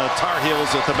Carolina Tar Heels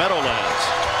at the Meadowlands.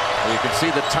 You can see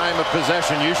the time of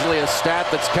possession, usually a stat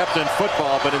that's kept in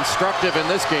football, but instructive in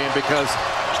this game because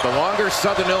the longer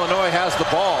Southern Illinois has the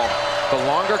ball, the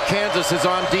longer Kansas is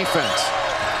on defense.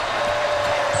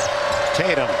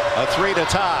 Tatum, a 3 to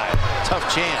tie. Tough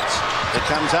chance. It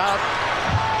comes out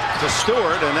to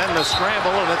Stewart, and then the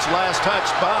scramble, and it's last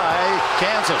touched by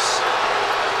Kansas.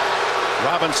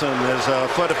 Robinson, his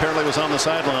foot apparently was on the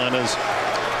sideline as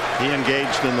he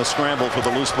engaged in the scramble for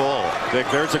the loose ball. Dick,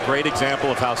 there's a great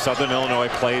example of how Southern Illinois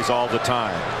plays all the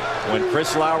time. When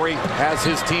Chris Lowry has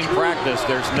his team practice,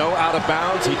 there's no out of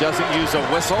bounds. He doesn't use a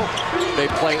whistle. They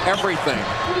play everything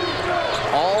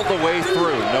all the way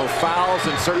through. No fouls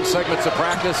in certain segments of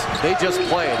practice. They just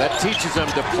play. That teaches them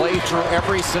to play through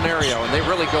every scenario, and they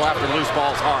really go after loose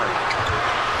balls hard.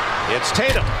 It's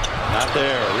Tatum. Not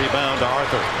there. Rebound to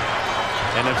Arthur.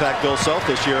 And in fact, Bill Self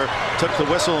this year took the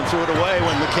whistle and threw it away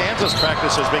when the Kansas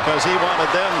practices because he wanted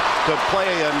them to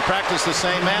play and practice the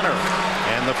same manner.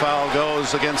 And the foul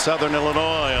goes against Southern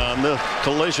Illinois on the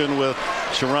collision with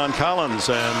Sharon Collins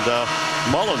and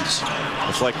Mullins.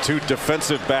 It's like two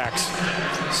defensive backs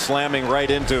slamming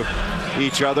right into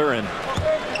each other, and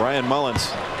Bryan Mullins,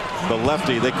 the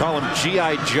lefty, they call him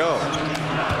G.I. Joe.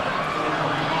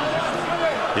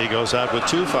 He goes out with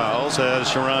 2 fouls as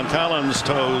Sharon Collins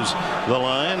toes the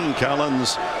line.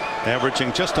 Collins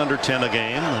averaging just under 10 a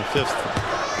game, the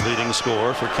 5th leading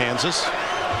scorer for Kansas.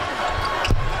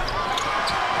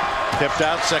 Tipped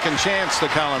out, second chance to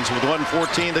Collins with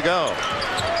 1:14 to go.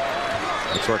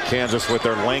 That's where Kansas, with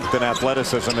their length and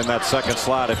athleticism in that second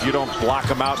slot, if you don't block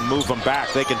them out and move them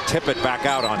back, they can tip it back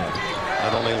out on you.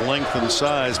 Not only length and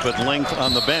size, but length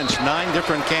on the bench. 9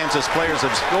 different Kansas players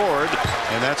have scored,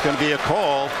 and that's going to be a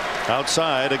call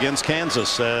outside against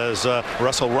Kansas as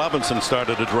Russell Robinson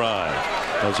started to drive.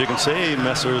 As you can see,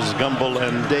 Messrs. Gumbel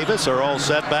and Davis are all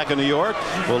set back in New York.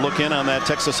 We'll look in on that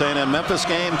Texas A&M Memphis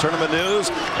game, tournament news,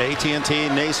 AT&T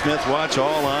Naismith watch,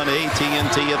 all on AT&T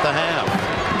at the half.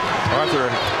 Arthur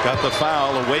got the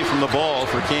foul away from the ball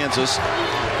for Kansas,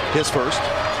 his first.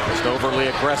 Just overly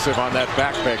aggressive on that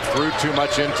back pick. Threw too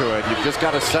much into it. You've just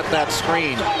got to set that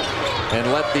screen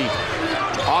and let the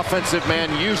offensive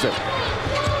man use it.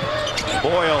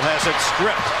 Boyle has it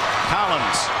stripped.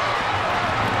 Collins.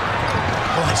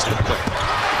 Oh, that's quick.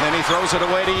 Then he throws it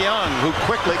away to Young, who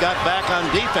quickly got back on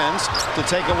defense to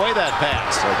take away that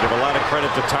pass. So give a lot of credit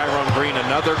to Tyrone Green,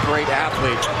 another great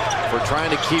athlete, for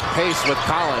trying to keep pace with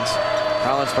Collins.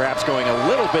 Collins perhaps going a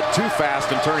little bit too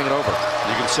fast and turning it over.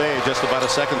 You can say just about a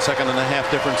second and a half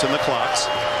difference in the clocks.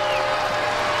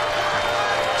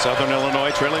 Southern Illinois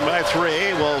trailing by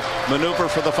 3 will maneuver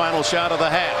for the final shot of the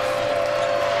half.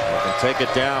 They can take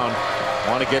it down.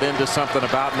 Want to get into something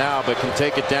about now, but can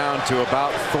take it down to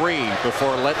about 3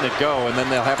 before letting it go, and then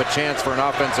they'll have a chance for an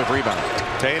offensive rebound.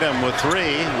 Tatum with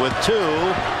 3, with 2,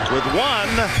 with 1,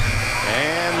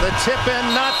 and the tip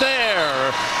in not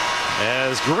there,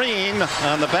 as Green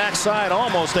on the backside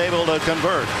almost able to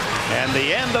convert. And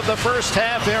the end of the first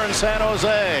half here in San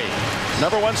Jose.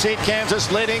 Number 1 seed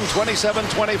Kansas leading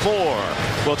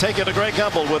 27-24. We'll take you to Greg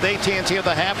Gumbel with AT&T at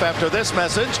the half after this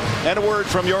message and a word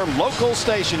from your local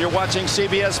station. You're watching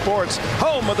CBS Sports,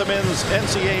 home of the men's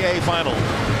NCAA final.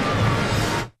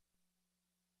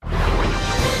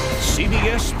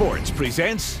 CBS Sports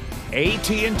presents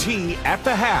AT&T at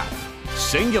the half.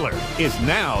 Singular is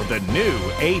now the new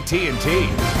AT&T.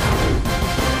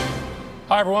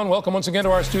 Hi, everyone. Welcome once again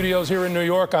to our studios here in New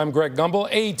York. I'm Greg Gumbel,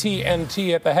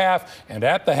 AT&T at the half. And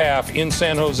at the half in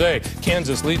San Jose,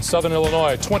 Kansas leads Southern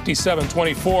Illinois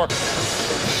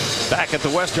 27-24. Back at the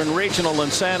Western Regional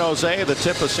in San Jose, the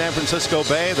tip of San Francisco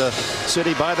Bay, the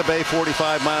city by the bay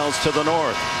 45 miles to the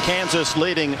north. Kansas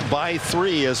leading by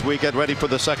 3 as we get ready for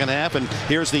the second half. And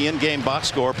here's the in-game box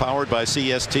score powered by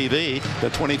CSTV, the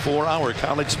 24-hour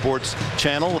college sports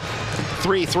channel.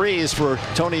 3 threes for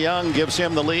Tony Young gives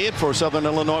him the lead for Southern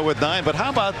Illinois with 9. But how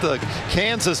about the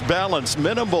Kansas balance,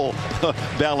 minimal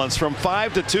balance from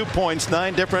 5 to 2 points,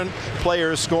 9 different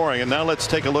players scoring. And now let's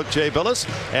take a look, Jay Billis,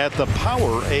 at the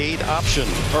Powerade option.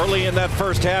 Early in that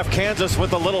first half, Kansas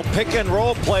with a little pick and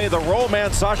roll play. The roll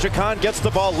man, Sasha Khan, gets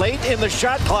the ball late in the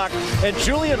shot clock. And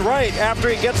Julian Wright, after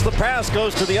he gets the pass,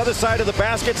 goes to the other side of the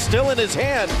basket, still in his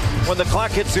hand when the clock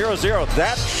hits 0-0.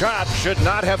 That shot should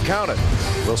not have counted.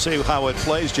 We'll see how it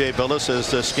plays, Jay Billis,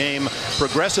 as this game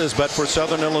progresses. But for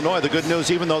Southern Illinois, the good news,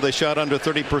 even though they shot under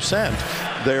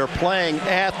 30%, they're playing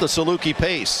at the Salukis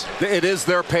pace. It is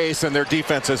their pace, and their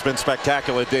defense has been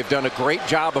spectacular. They've done a great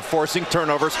job of forcing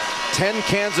turnovers. 10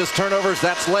 Kansas turnovers.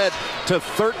 That's led to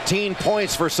 13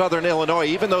 points for Southern Illinois.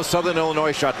 Even though Southern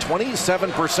Illinois shot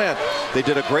 27%, they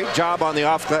did a great job on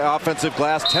the offensive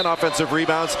glass. 10 offensive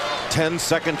rebounds, 10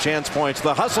 second chance points.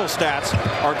 The hustle stats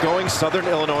are going Southern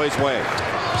Illinois' way.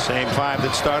 Same 5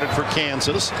 that started for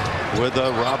Kansas with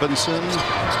Robinson,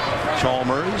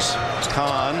 Chalmers,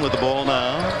 Kahn with the ball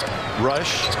now,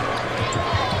 Rush,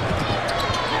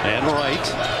 and Wright.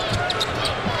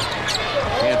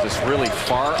 Kansas really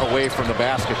far away from the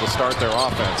basket to start their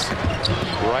offense.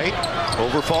 Wright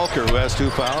over Falker, who has 2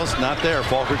 fouls. Not there.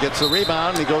 Falker gets the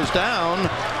rebound. He goes down.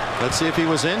 Let's see if he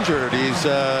was injured. He's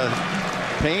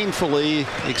painfully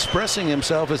expressing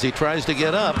himself as he tries to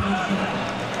get up.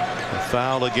 A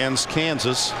foul against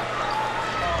Kansas.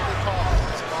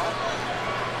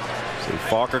 See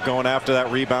Falker going after that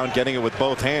rebound, getting it with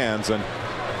both hands, and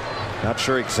not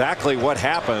sure exactly what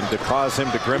happened to cause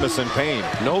him to grimace in pain.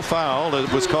 No foul.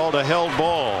 It was called a held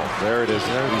ball. There it is.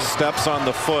 He steps on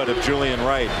the foot of Julian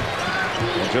Wright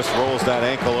and just rolls that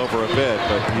ankle over a bit,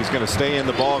 but he's going to stay in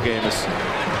the ball game.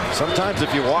 Sometimes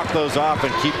if you walk those off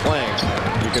and keep playing,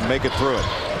 you can make it through it.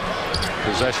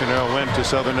 Possession arrow went to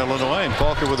Southern Illinois, and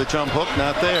Falker with a jump hook,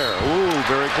 not there. Ooh,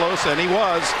 very close, and he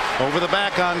was over the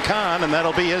back on Kahn, and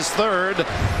that'll be his 3rd.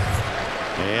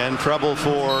 And trouble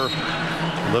for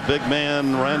the big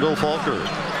man, Randal Falker.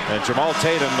 And Jamaal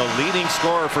Tatum, the leading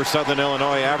scorer for Southern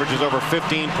Illinois, averages over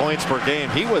 15 points per game.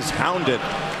 He was hounded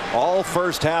all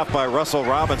first half by Russell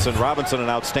Robinson. Robinson, an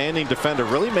outstanding defender,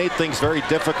 really made things very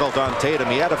difficult on Tatum.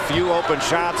 He had a few open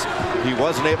shots he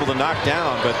wasn't able to knock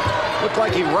down, but looked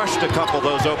like he rushed a couple of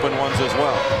those open ones as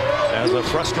well. As a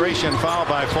frustration foul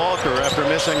by Falker after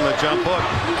missing the jump hook,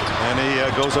 and he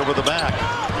goes over the back.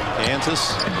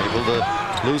 Kansas able to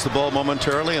lose the ball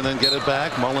momentarily and then get it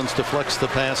back. Mullins deflects the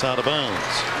pass out of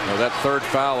bounds. Now that 3rd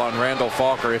foul on Randal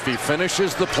Falker, if he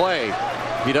finishes the play,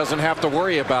 he doesn't have to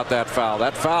worry about that foul.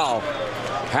 That foul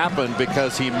happened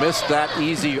because he missed that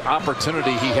easy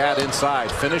opportunity he had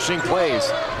inside. Finishing plays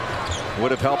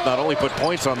would have helped not only put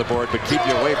points on the board, but keep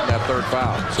you away from that third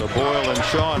foul. So Boyle and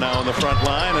Shaw now on the front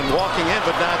line, and walking in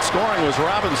but not scoring was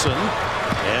Robinson.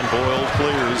 And Boyle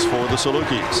clears for the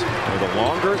Salukis. The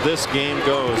longer this game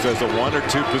goes as a 1 or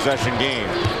 2 possession game,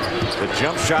 the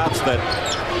jump shots that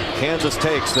Kansas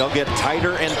takes, they'll get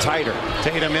tighter and tighter.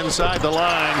 Tatum inside the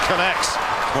line, connects.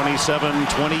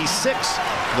 27-26,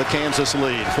 the Kansas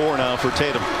lead. 4 now for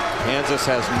Tatum. Kansas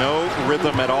has no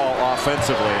rhythm at all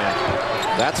offensively,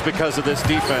 and that's because of this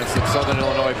defense that Southern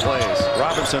Illinois plays.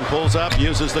 Robinson pulls up,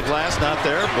 uses the glass, not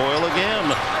there. Boyle again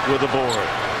with the board.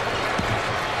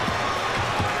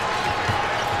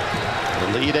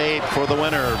 The lead 8 for the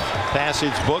winner.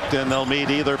 Passage booked, and they'll meet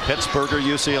either Pittsburgh or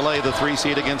UCLA, the 3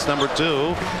 seed against number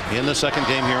 2 in the second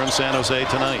game here in San Jose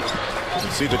tonight. You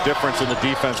see the difference in the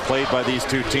defense played by these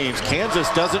two teams. Kansas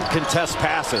doesn't contest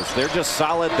passes. They're just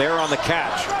solid there on the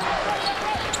catch.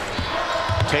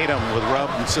 Tatum with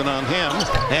Robinson on him,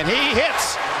 and he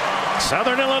hits.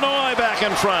 Southern Illinois back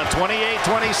in front,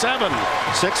 28-27.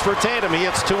 6 for Tatum. He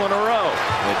hits 2 in a row.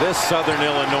 Well, this Southern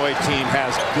Illinois team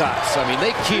has guts. I mean,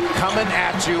 they keep coming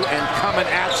at you and coming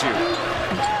at you.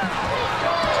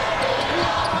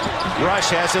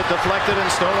 Rush has it deflected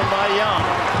and stolen by Young.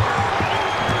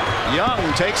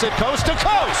 Young takes it coast to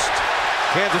coast.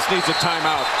 Kansas needs a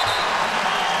timeout.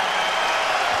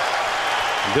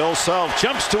 Bill Self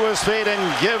jumps to his feet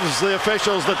and gives the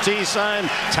officials the T sign.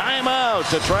 Timeout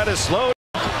to try to slow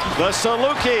the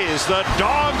Salukis. The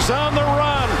Dogs on the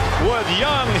run with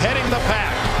Young heading the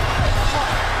pack.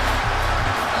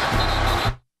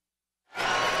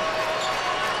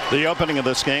 The opening of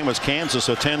this game was Kansas,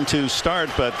 a 10-2 start,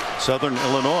 but Southern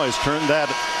Illinois has turned that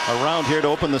around here to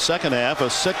open the second half. A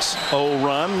 6-0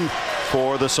 run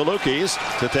for the Salukis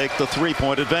to take the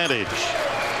 3-point advantage.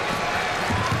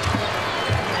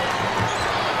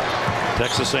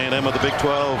 Texas A&M of the Big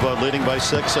 12 leading by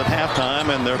 6 at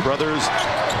halftime, and their brothers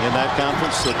in that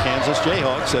conference, the Kansas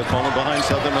Jayhawks, have fallen behind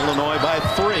Southern Illinois by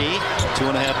 3.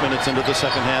 2.5 minutes into the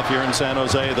second half here in San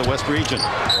Jose, the West region.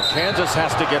 Kansas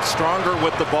has to get stronger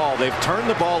with the ball. They've turned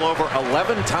the ball over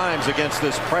 11 times against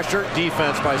this pressure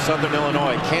defense by Southern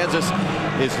Illinois. Kansas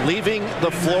is leaving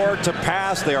the floor to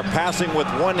pass. They are passing with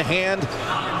one hand,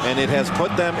 and it has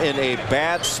put them in a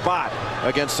bad spot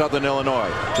against Southern Illinois.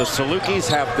 The Salukis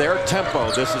have their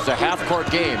tempo. This is a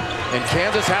half-court game, and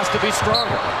Kansas has to be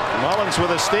stronger. Mullins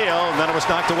with a steal, and then it was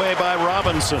knocked away by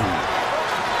Robinson.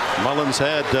 Mullins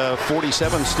had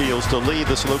 47 steals to lead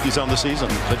the Salukis on the season.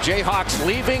 The Jayhawks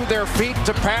leaving their feet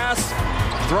to pass,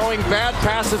 throwing bad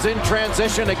passes in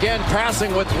transition, again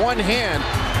passing with one hand,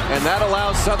 and that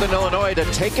allows Southern Illinois to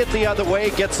take it the other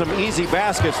way, get some easy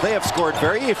baskets. They have scored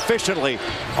very efficiently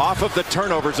off of the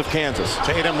turnovers of Kansas.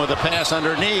 Tatum with a pass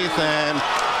underneath, and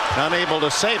unable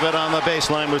to save it on the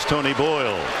baseline was Tony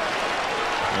Boyle.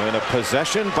 In a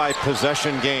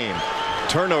possession-by-possession game,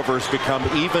 turnovers become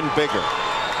even bigger.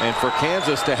 And for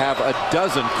Kansas to have a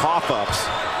dozen cough-ups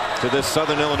to this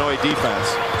Southern Illinois defense,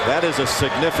 that is a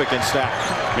significant stat.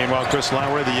 Meanwhile, Chris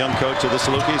Lowry, the young coach of the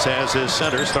Salukis, has his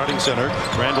starting center,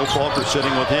 Randal Falker,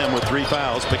 sitting with him with 3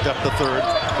 fouls, picked up the 3rd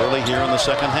early here in the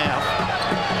second half.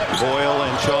 Boyle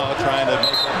and Shaw trying to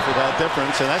make up for that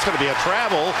difference, and that's going to be a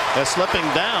travel. As slipping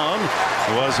down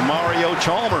was Mario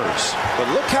Chalmers. But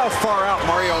look how far out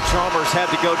Mario Chalmers had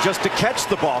to go just to catch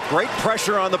the ball. Great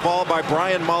pressure on the ball by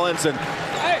Brian Mullins, and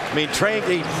I mean,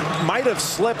 he might have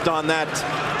slipped on that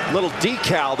little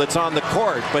decal that's on the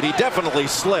court, but he definitely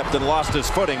slipped and lost his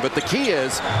footing. But the key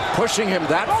is pushing him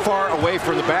that far away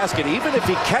from the basket. Even if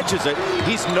he catches it,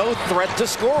 he's no threat to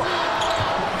score.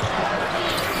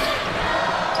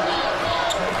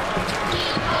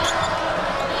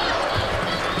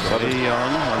 Buddy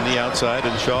Young on the outside,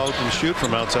 and Shaw can shoot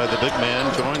from outside. The big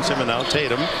man joins him, and now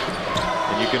Tatum.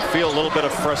 And you can feel a little bit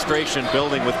of frustration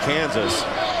building with Kansas.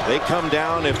 They come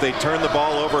down if they turn the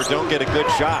ball over, don't get a good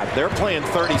shot. They're playing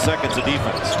 30 seconds of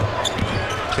defense.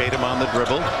 Tatum on the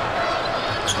dribble.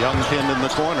 Young pinned in the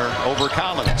corner over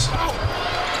Collins.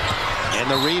 And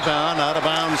the rebound out of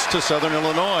bounds to Southern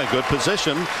Illinois. Good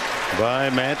position by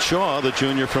Matt Shaw, the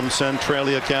junior from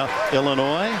Centralia,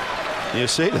 Illinois. You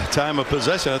see the time of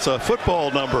possession. It's a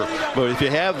football number. But if you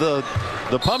have the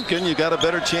pumpkin, you got a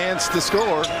better chance to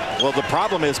score. Well, the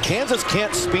problem is Kansas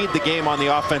can't speed the game on the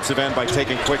offensive end by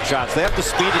taking quick shots. They have to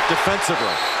speed it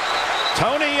defensively.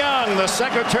 Tony Young, the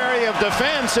Secretary of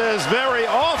Defense, is very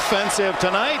offensive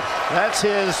tonight. That's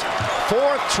his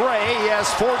 4th tray. He has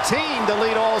 14 to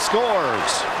lead all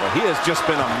scores. Well, he has just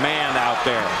been a man out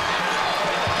there.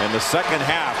 In the second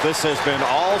half, this has been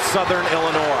all Southern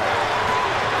Illinois.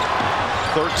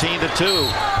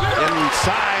 13-2.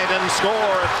 Inside and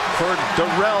score for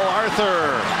Darrell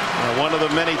Arthur, one of the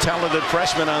many talented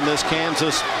freshmen on this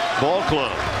Kansas ball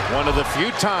club. One of the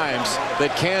few times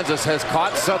that Kansas has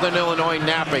caught Southern Illinois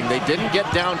napping. They didn't get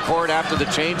down court after the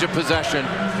change of possession,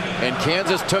 and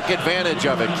Kansas took advantage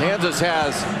of it. Kansas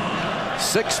has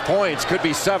 6 points, could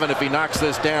be 7 if he knocks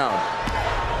this down.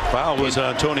 Foul was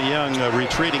on Tony Young,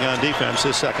 retreating on defense,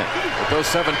 his second. But those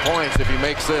 7 points, if he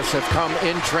makes this, have come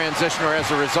in transition or as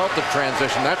a result of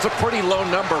transition. That's a pretty low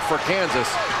number for Kansas.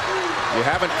 You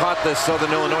haven't caught this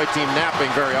Southern Illinois team napping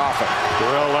very often.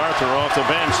 Darrell Arthur off the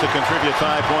bench to contribute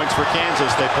 5 points for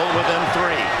Kansas. They pull within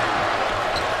 3.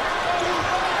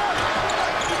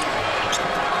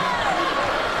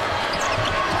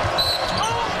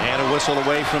 And a whistle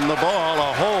away from the ball.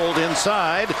 A hold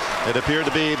inside. It appeared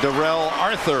to be Darrell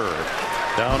Arthur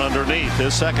down underneath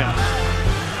his second.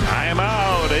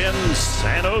 Timeout in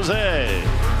San Jose.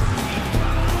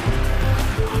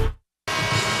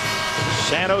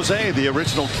 San Jose, the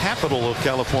original capital of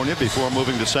California before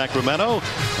moving to Sacramento,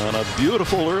 on a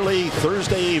beautiful early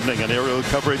Thursday evening. An aerial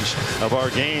coverage of our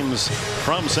games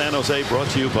from San Jose brought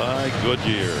to you by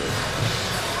Goodyear.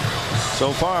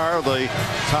 So far, the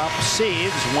top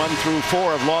seeds 1 through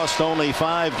 4 have lost only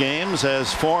 5 games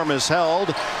as form is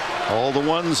held. All the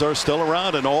ones are still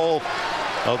around, and all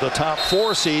of the top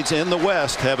 4 seeds in the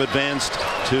West have advanced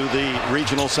to the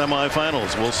regional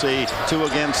semifinals. We'll see 2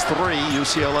 against 3,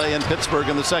 UCLA and Pittsburgh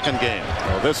in the second game.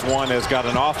 Well, this one has got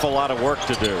an awful lot of work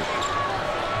to do,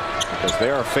 because they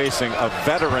are facing a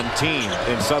veteran team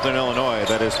in Southern Illinois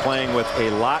that is playing with a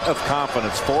lot of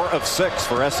confidence. 4 of 6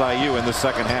 for SIU in the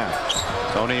second half.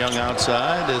 Tony Young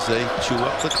outside as they chew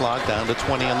up the clock down to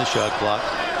 20 on the shot clock.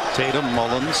 Tatum,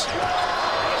 Mullins,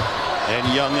 and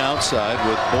Young outside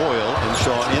with Boyle and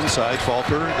Shaw inside.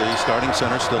 Falker, the starting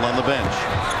center, still on the bench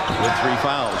with 3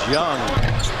 fouls. Young,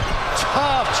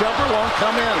 tough jumper, won't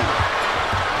come in.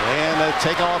 And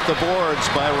taken off the boards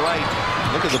by Wright.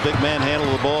 Look at the big man handle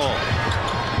the ball.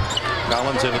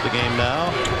 Collins in at the game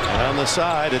now. And on the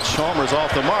side, it's Chalmers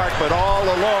off the mark, but all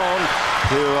alone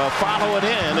to follow it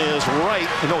in is Wright.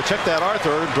 No, check that,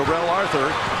 Arthur, Darrell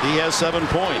Arthur. He has 7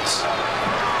 points. A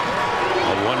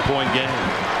 1-point game.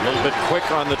 A little bit quick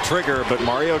on the trigger, but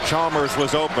Mario Chalmers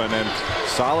was open, and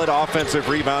solid offensive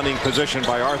rebounding position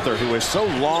by Arthur, who is so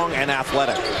long and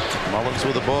athletic. Mullins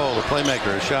with the ball, the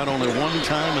playmaker, shot only 1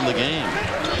 time in the game.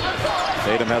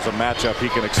 Tatum has a matchup he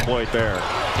can exploit there.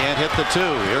 Can't hit the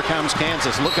 2. Here comes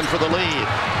Kansas looking for the lead,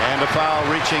 and a foul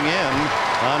reaching in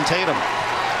on Tatum.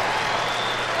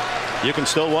 You can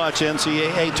still watch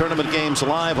NCAA tournament games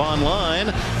live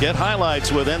online. Get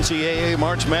highlights with NCAA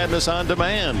March Madness on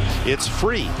demand. It's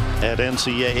free at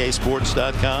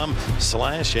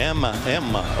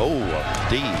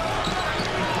ncaasports.com/MMOD.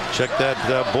 Check that,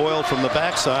 Boyle from the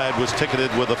backside was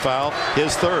ticketed with a foul,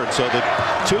 his 3rd. So the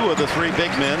 2 of the 3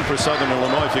 big men for Southern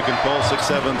Illinois, if you can call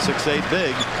 6'7", 6'8"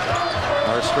 big,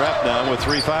 are strapped down with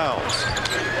 3 fouls.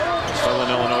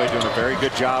 Southern Illinois doing a very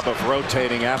good job of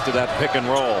rotating after that pick and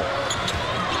roll.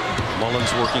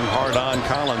 Mullins working hard on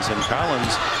Collins, and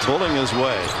Collins pulling his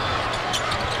way.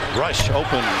 Rush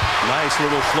open, nice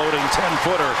little floating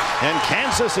 10-footer, and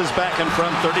Kansas is back in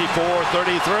front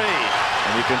 34-33.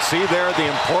 And you can see there the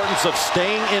importance of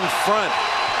staying in front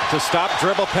to stop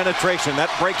dribble penetration.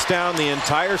 That breaks down the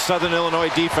entire Southern Illinois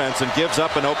defense and gives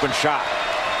up an open shot.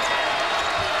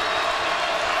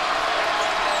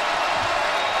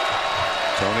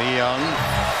 Tony Young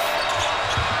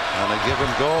on a give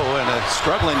and go, and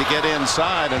struggling to get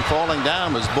inside, and falling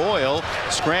down was Boyle.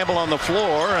 Scramble on the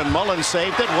floor, and Mullins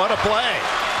saved it. What a play.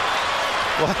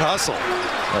 What hustle.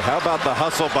 But how about the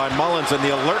hustle by Mullins and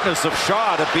the alertness of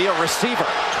Shaw to be a receiver?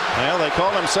 Well, they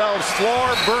call themselves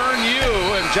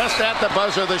Floorburn-U, and just at the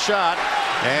buzzer the shot,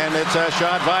 and it's a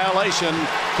shot violation.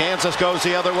 Kansas goes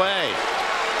the other way.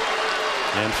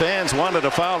 And fans wanted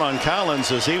a foul on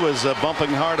Collins as he was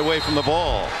bumping hard away from the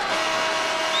ball.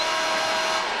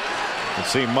 You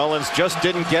see, Mullins just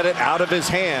didn't get it out of his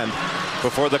hand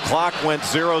before the clock went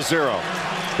 0-0.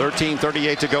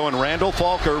 13:38 to go, and Randal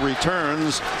Falker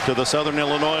returns to the Southern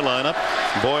Illinois lineup.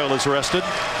 Boyle is rested.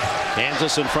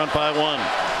 Kansas in front by 1.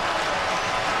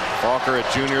 Falker, a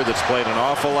junior that's played an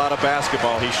awful lot of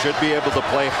basketball. He should be able to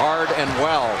play hard and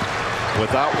well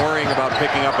without worrying about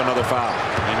picking up another foul.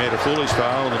 He made a foolish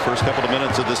foul in the first couple of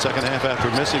minutes of the second half after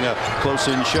missing a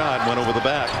close-in shot. Went over the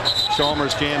back.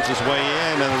 Chalmers jams his way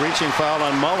in, and a reaching foul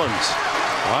on Mullins.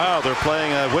 Wow, they're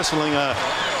playing whistling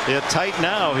it tight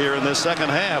now here in this second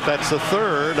half. That's the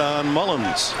 3rd on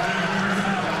Mullins.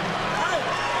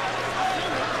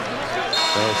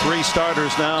 3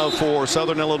 starters now for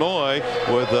Southern Illinois,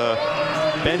 with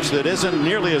bench that isn't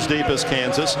nearly as deep as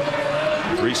Kansas.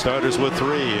 3 starters with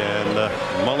 3,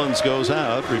 and Mullins goes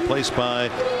out, replaced by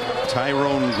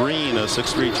Tyrone Green, a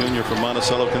 6'3" junior from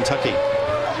Monticello, Kentucky.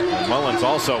 Mullins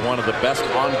also one of the best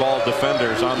on-ball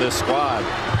defenders on this squad.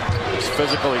 He's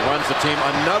physical, he runs the team.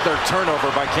 Another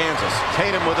turnover by Kansas.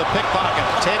 Tatum with a pickpocket.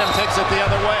 Tatum takes it the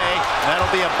other way.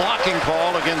 That'll be a blocking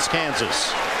call against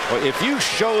Kansas. Well, if you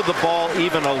show the ball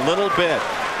even a little bit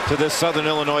to this Southern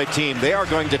Illinois team, they are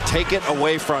going to take it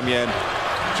away from you. And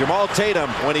Jamaal Tatum,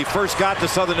 when he first got to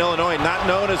Southern Illinois, not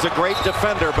known as a great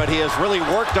defender, but he has really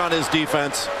worked on his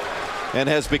defense and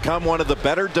has become one of the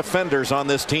better defenders on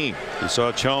this team. You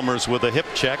saw Chalmers with a hip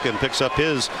check and picks up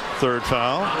his 3rd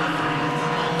foul.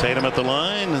 Tatum at the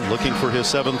line, looking for his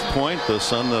 7th point. The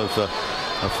son of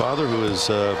a father who is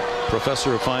a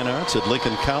professor of fine arts at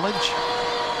Lincoln College.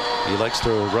 He likes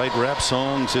to write rap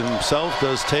songs himself,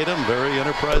 does Tatum. Very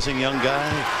enterprising young guy.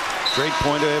 Great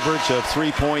point average of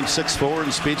 3.64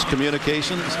 in speech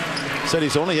communications. Said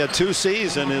he's only had 2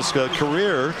 C's in his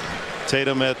career.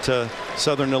 Tatum at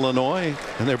Southern Illinois,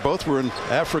 and they both were in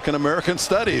African American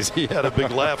studies. He had a big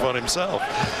laugh on himself.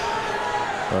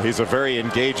 Well, he's a very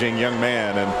engaging young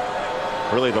man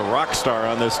and really the rock star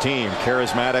on this team.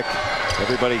 Charismatic.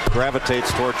 Everybody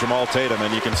gravitates toward Jamaal Tatum,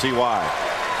 and you can see why.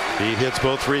 He hits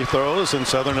both free throws, and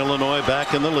Southern Illinois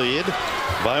back in the lead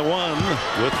by 1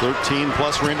 with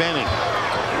 13+ remaining.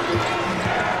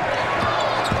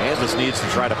 Kansas needs to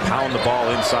try to pound the ball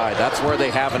inside. That's where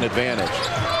they have an advantage.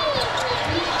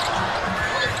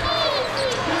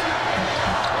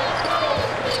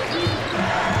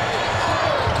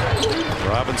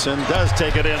 Robinson does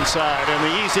take it inside, and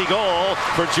the easy goal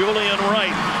for Julian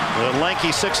Wright, the lanky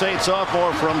 6'8"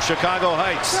 sophomore from Chicago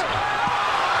Heights.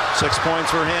 6 points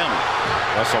for him.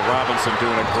 Russell Robinson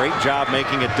doing a great job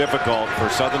making it difficult for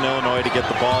Southern Illinois to get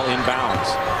the ball inbounds.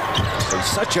 He's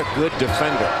such a good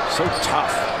defender, so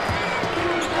tough.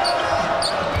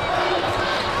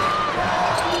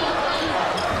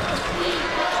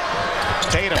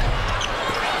 Tatum.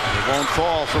 It won't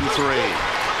fall from 3.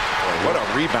 What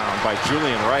a rebound by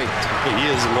Julian Wright. He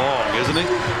is long, isn't he?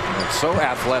 And so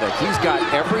athletic. He's got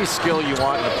every skill you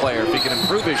want in a player. If he can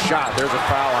improve his shot, there's a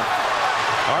foul on.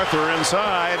 Arthur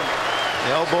inside,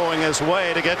 elbowing his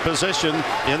way to get position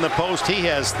in the post. He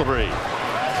has 3.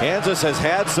 Kansas has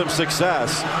had some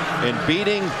success in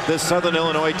beating this Southern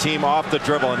Illinois team off the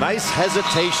dribble. A nice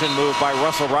hesitation move by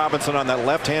Russell Robinson on that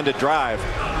left-handed drive.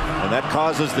 And that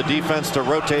causes the defense to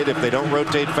rotate. If they don't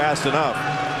rotate fast enough,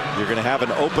 you're going to have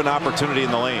an open opportunity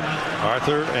in the lane.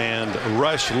 Arthur and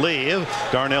Rush leave.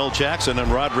 Darnell Jackson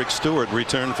and Roderick Stewart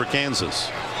return for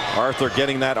Kansas. Arthur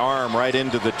getting that arm right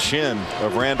into the chin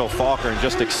of Randal Falker and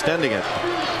just extending it.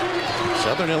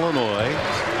 Southern Illinois,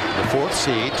 the 4th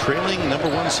seed, trailing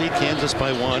 #1 seed Kansas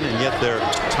by 1, and yet their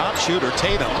top shooter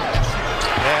Tatum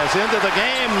as into the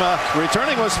game.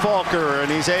 Returning was Falker,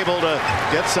 and he's able to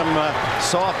get some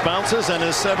soft bounces and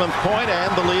his 7th point,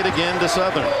 and the lead again to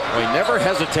Southern. Well, he never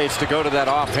hesitates to go to that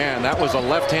offhand. That was a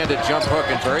left-handed jump hook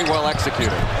and very well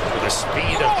executed. The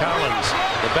speed of Collins,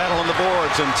 the battle on the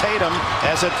boards, and Tatum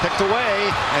has it picked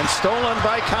away and stolen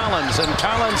by Collins, and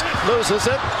Collins loses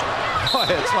it. Boy,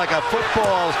 it's like a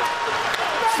football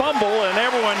fumble and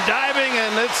everyone diving,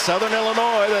 and it's Southern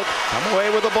Illinois that come away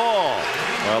with the ball.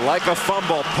 Well, like a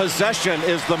fumble, possession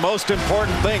is the most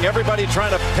important thing. Everybody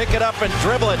trying to pick it up and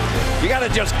dribble it. You got to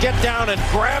just get down and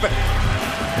grab it.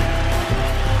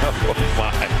 Oh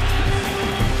my.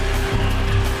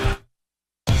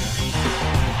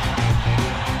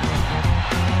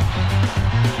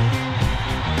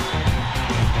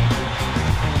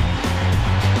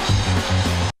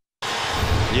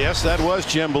 Yes, that was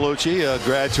Jim Bellucci, a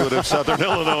graduate of Southern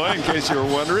Illinois, in case you were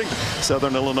wondering.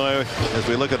 Southern Illinois, as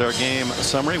we look at our game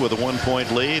summary, with a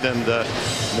 1-point lead and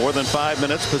more than 5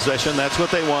 minutes possession. That's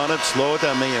what they wanted. Slow it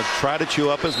down. They try to chew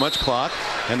up as much clock,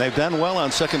 and they've done well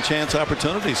on second chance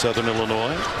opportunities, Southern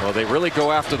Illinois. Well, they really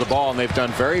go after the ball, and they've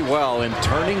done very well in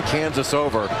turning Kansas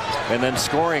over and then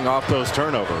scoring off those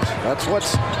turnovers. That's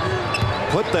what's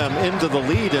put them into the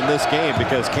lead in this game,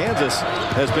 because Kansas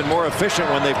has been more efficient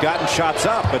when they've gotten shots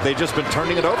up, but they've just been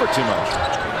turning it over too much.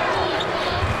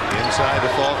 Inside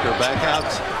to Falker, back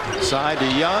outside to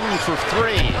Young for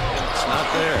 3. It's not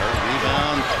there.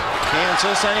 Rebound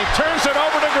Kansas, and he turns it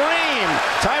over to Green.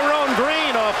 Tyrone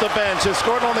Green off the bench has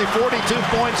scored only 42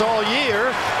 points all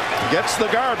year. Gets the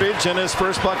garbage in his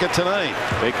first bucket tonight.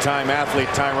 Big time athlete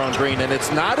Tyrone Green, and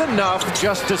it's not enough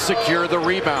just to secure the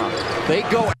rebound. They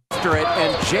go after it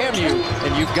and jam you,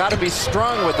 and you've got to be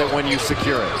strong with it when you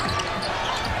secure it.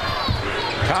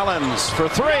 Collins for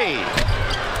 3.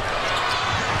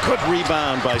 Good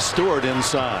rebound by Stewart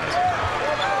inside.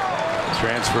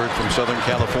 Transferred from Southern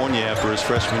California after his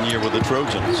freshman year with the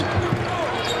Trojans.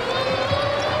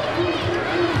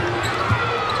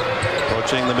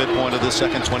 Approaching the midpoint of the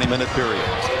second 20-minute period.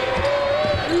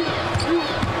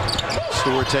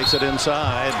 Stewart takes it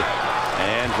inside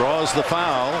and draws the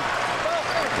foul.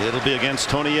 It'll be against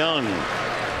Tony Young,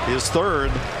 his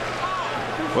third.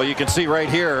 Well, you can see right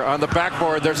here on the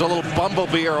backboard there's a little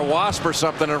bumblebee or a wasp or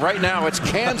something, and right now it's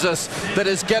Kansas that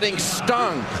is getting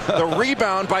stung. The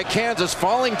rebound by Kansas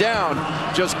falling down,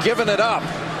 just giving it up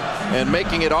and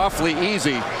making it awfully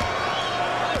easy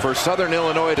for Southern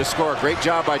Illinois to score. Great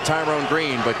job by Tyrone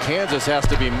Green, but Kansas has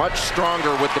to be much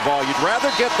stronger with the ball. You'd rather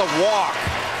get the walk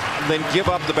than give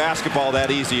up the basketball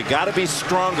that easy. You got to be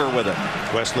stronger with it.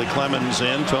 Wesley Clemmons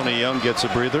in. Tony Young gets a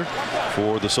breather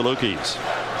for the Salukis.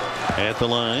 At the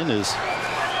line is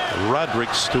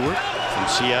Roderick Stewart from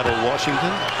Seattle,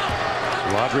 Washington.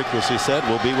 Roderick, as he said,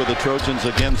 will be with the Trojans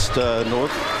against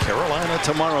North Carolina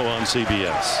tomorrow on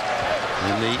CBS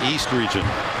in the East region.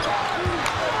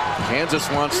 Kansas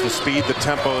wants to speed the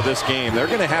tempo of this game. They're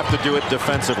going to have to do it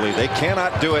defensively. They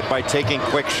cannot do it by taking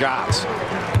quick shots.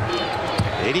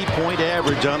 80-point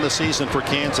average on the season for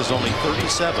Kansas, only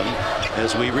 37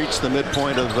 as we reach the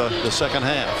midpoint of the second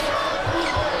half.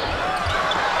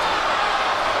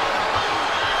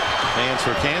 Fans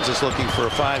for Kansas looking for a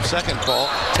 5-second call.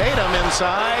 Tatum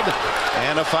inside,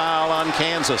 and a foul on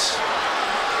Kansas.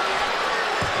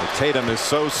 Tatum is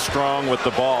so strong with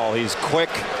the ball. He's quick,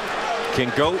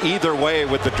 can go either way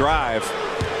with the drive.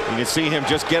 You can see him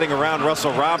just getting around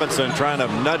Russell Robinson, trying to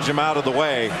nudge him out of the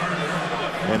way,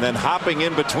 and then hopping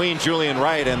in between Julian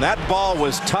Wright, and that ball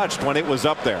was touched when it was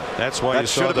up there. That's why that you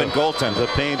should saw have been goaltended. The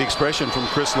pained expression from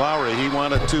Chris Lowry. He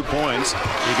wanted 2 points.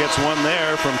 He gets one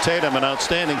there from Tatum, an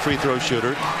outstanding free throw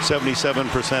shooter,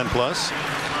 77% plus.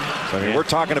 I mean, we're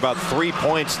talking about 3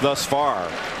 points thus far.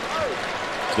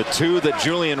 The 2 that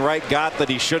Julian Wright got that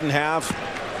he shouldn't have,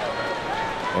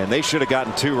 and they should have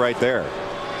gotten 2 right there.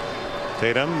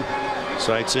 Tatum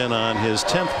sights in on his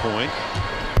 10th point.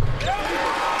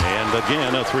 And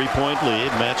again, a 3-point lead,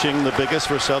 matching the biggest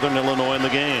for Southern Illinois in the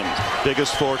game.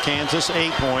 Biggest for Kansas,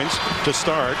 8 points to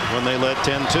start when they led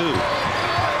 10-2.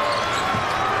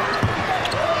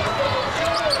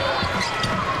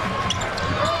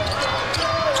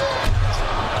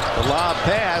 The lob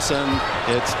pass, and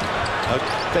it's a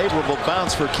favorable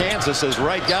bounce for Kansas as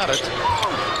Wright got it.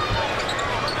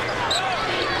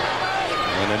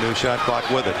 And a new shot clock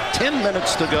with it. 10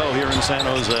 minutes to go here in San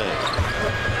Jose.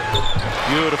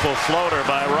 Beautiful floater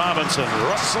by Robinson.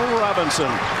 Russell Robinson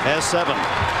has 7.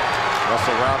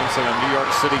 Russell Robinson, a New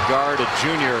York City guard, a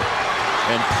junior,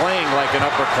 and playing like an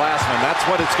upperclassman. That's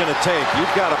what it's going to take.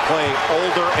 You've got to play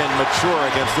older and mature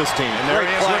against this team. And there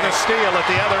he is with a steal at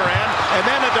the other end, and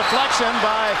then a deflection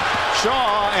by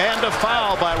Shaw and a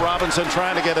foul by Robinson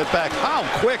trying to get it back. How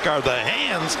quick are the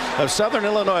hands of Southern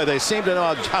Illinois? They seem to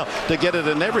know how to get it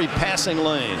in every passing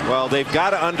lane. Well, they've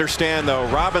got to understand, though,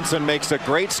 Robinson makes a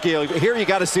great steal. Here you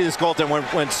got to see this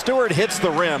goaltending. When Stewart hits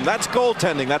the rim, that's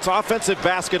goaltending. That's offensive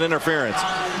basket interference.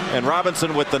 And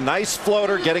Robinson with the nice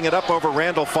floater getting it up over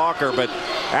Randal Falker. But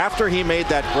after he made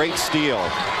that great steal,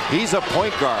 he's a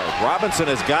point guard. Robinson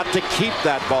has got to keep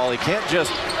that ball. He can't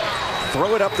just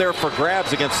throw it up there for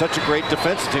grabs against such a great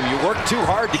defensive team. You work too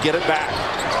hard to get it back.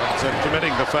 Robinson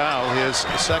committing the foul, his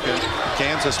second.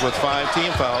 Kansas with 5 team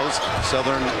fouls.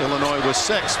 Southern Illinois with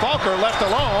 6. Falker left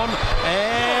alone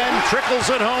and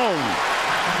trickles it home.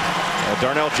 Well,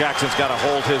 Darnell Jackson's got to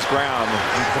hold his ground.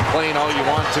 You complain all you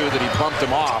want to that he bumped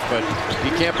him off, but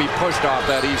he can't be pushed off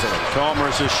that easily.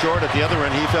 Chalmers is short at the other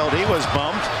end. He felt he was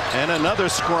bumped. And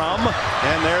another scrum.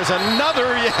 And there's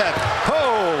another yet.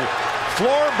 Oh!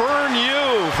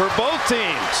 Floorburn-U for both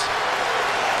teams.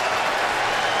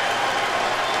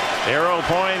 Arrow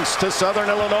points to Southern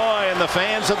Illinois, and the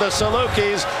fans of the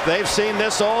Salukis, they've seen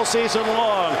this all season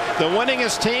long. The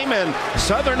winningest team in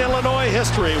Southern Illinois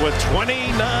history with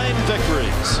 29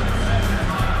 victories.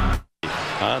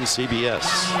 On CBS.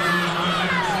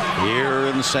 Here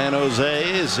in San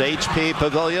Jose's HP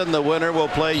Pavilion, the winner will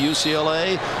play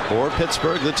UCLA or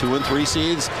Pittsburgh, the 2 and 3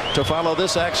 seeds, to follow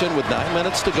this action with 9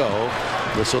 minutes to go.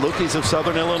 The Salukis of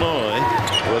Southern Illinois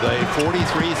with a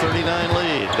 43-39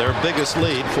 lead, their biggest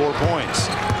lead, 4 points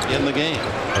in the game.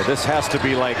 Well, this has to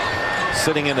be like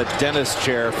sitting in a dentist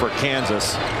chair for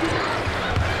Kansas.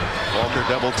 Falker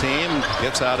double team,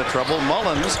 gets out of trouble.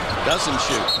 Mullins doesn't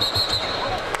shoot.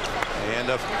 And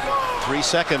a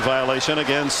 3-second violation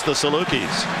against the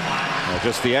Salukis.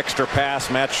 Just the extra pass.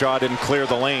 Matt Shaw didn't clear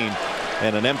the lane,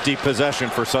 and an empty possession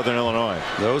for Southern Illinois.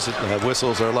 Those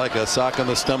whistles are like a sock in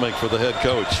the stomach for the head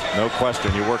coach. No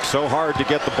question. You work so hard to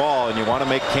get the ball, and you want to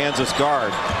make Kansas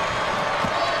guard.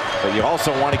 but you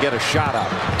also want to get a shot up.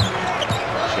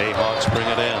 Jayhawks bring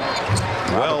it in.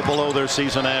 Well below their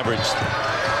season average.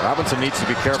 Robinson needs to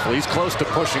be careful. He's close to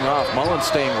pushing off. Mullins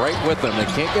staying right with them. They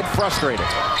can't get frustrated.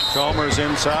 Chalmers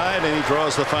inside, and he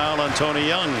draws the foul on Tourney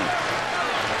Young.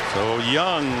 So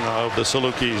Young of the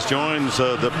Salukis joins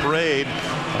the parade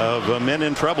of men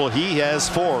in trouble. He has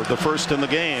 4, the first in the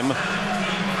game.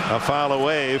 A foul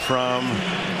away from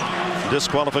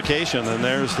disqualification, and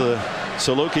there's the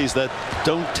Salukis that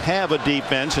don't have a deep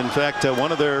bench. In fact,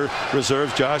 one of their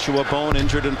reserves, Joshua Bone,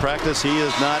 injured in practice. He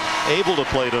is not able to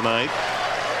play tonight.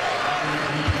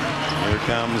 Here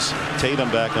comes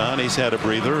Tatum back on. He's had a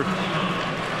breather.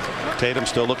 Tatum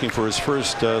still looking for his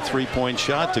first 3-point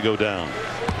shot to go down.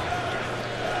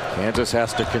 Kansas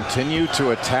has to continue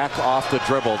to attack off the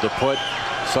dribble to put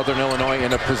Southern Illinois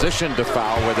in a position to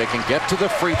foul where they can get to the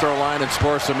free throw line and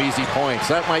score some easy points.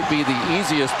 That might be the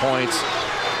easiest points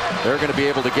they're going to be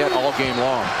able to get all game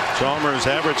long. Chalmers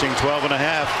averaging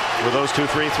 12.5 with those 2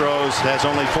 free throws, has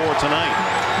only 4 tonight.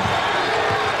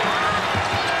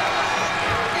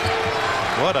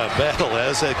 What a battle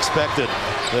as expected.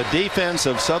 The defense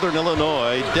of Southern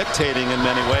Illinois dictating in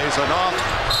many ways an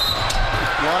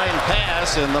off-line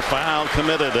pass, and the foul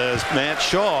committed as Matt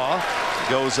Shaw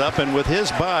goes up, and with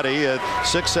his body at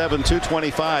 6'7",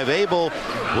 225, able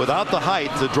without the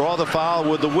height to draw the foul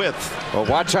with the width. Well,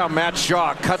 watch how Matt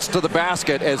Shaw cuts to the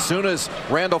basket as soon as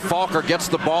Randal Falker gets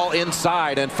the ball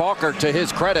inside, and Falker, to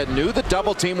his credit, knew the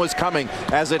double team was coming,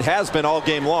 as it has been all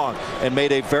game long, and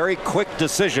made a very quick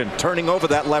decision, turning over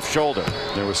that left shoulder.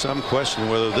 There was some question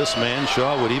whether this man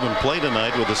Shaw would even play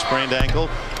tonight with a sprained ankle.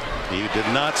 He did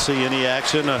not see any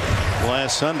action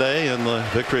last Sunday in the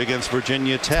victory against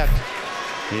Virginia Tech.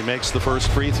 He makes the first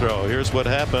free throw. Here's what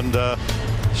happened.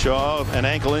 Shaw, an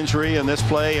ankle injury in this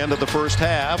play, ended the first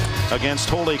half against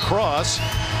Holy Cross,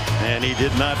 and he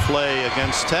did not play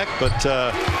against Tech, but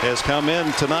has come in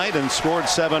tonight and scored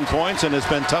 7 points and has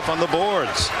been tough on the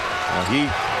boards. He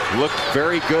looked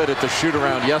very good at the shoot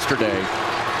around yesterday.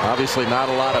 Obviously not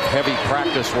a lot of heavy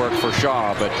practice work for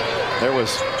Shaw, but there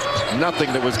was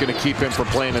nothing that was going to keep him from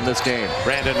playing in this game.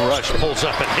 Brandon Rush pulls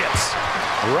up and hits.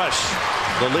 Rush,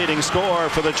 the leading scorer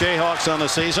for the Jayhawks on the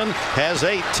season, has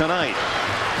 8 tonight.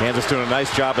 Kansas doing a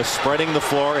nice job of spreading the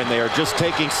floor, and they are just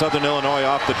taking Southern Illinois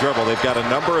off the dribble. They've got a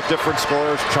number of different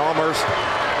scorers, Chalmers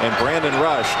and Brandon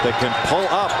Rush, that can pull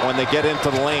up when they get into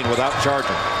the lane without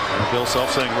charging. And Bill Self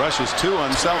saying Rush is too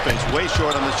unselfish. Way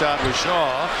short on the shot with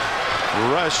Shaw.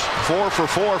 Rush 4 for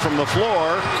 4 from the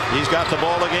floor. He's got the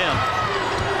ball again.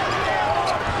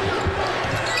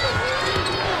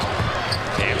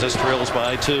 Kansas trails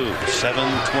by 2.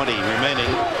 7:20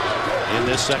 remaining in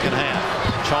this second half.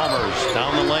 Chalmers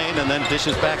down the lane and then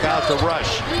dishes back out to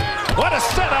Rush. What a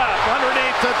setup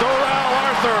underneath to Doral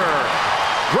Arthur.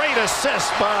 Great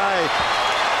assist by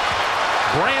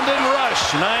Brandon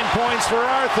Rush. 9 points for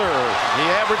Arthur. He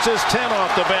averages 10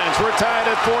 off the bench. We're tied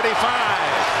at 45.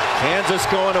 Kansas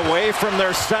going away from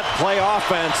their set play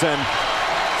offense and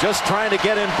just trying to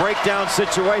get in breakdown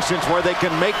situations where they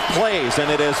can make plays,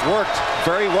 and it has worked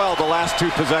very well the last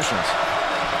 2 possessions.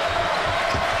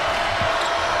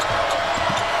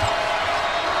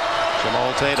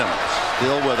 Jamaal Tatum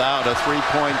still without a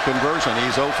 3-point conversion.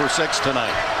 He's 0 for 6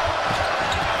 tonight.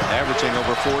 Averaging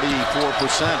over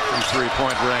 44% from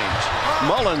 3-point range.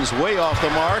 Mullins way off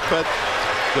the mark, but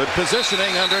good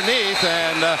positioning underneath,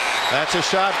 and that's a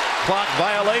shot clock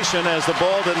violation as the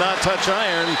ball did not touch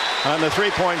iron on the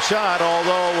 3-point shot,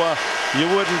 although you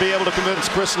wouldn't be able to convince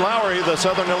Chris Lowry, the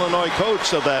Southern Illinois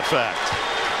coach, of that fact.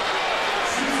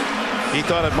 He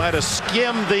thought it might have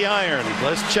skimmed the iron.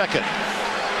 Let's check it.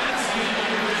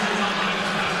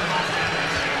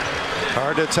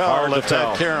 Hard to tell if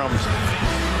that caroms.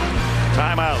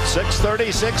 Timeout.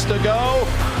 6:36 to go.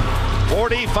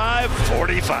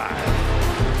 45-45.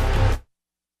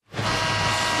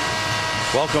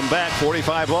 Welcome back.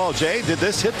 45 all. Jay, did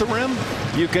this hit the rim?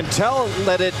 You can tell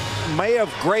that it may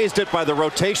have grazed it by the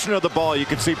rotation of the ball. You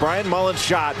can see Brian Mullins'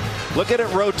 shot. Look at it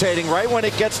rotating right when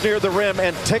it gets near the rim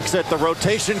and ticks it. The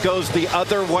rotation goes the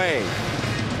other way.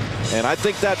 And I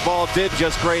think that ball did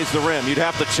just graze the rim. You'd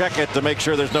have to check it to make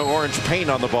sure there's no orange paint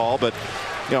on the ball, but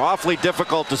you know, awfully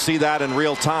difficult to see that in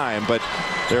real time. But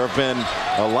there have been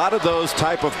a lot of those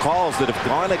type of calls that have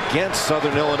gone against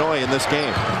Southern Illinois in this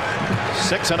game.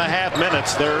 6.5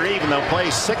 minutes. They're even. They'll play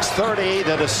 6:30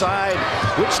 to decide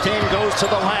which team goes to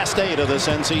the last 8 of this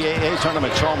NCAA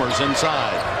tournament. Chalmers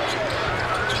inside.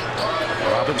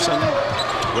 Robinson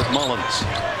with Mullins.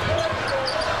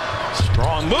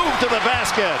 Strong move to the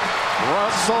basket.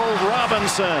 Russell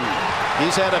Robinson.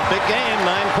 He's had a big game,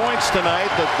 9 points tonight,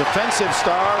 the defensive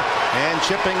star, and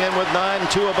chipping in with 9,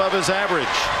 2 above his average.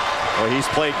 Well, he's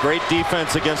played great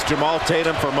defense against Jamaal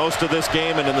Tatum for most of this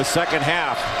game, and in the second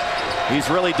half, he's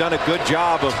really done a good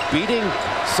job of beating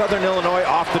Southern Illinois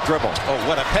off the dribble. Oh,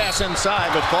 what a pass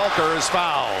inside, but Falker is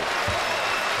fouled.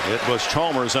 It was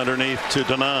Chalmers underneath to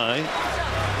deny.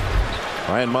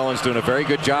 Bryan Mullins doing a very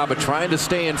good job of trying to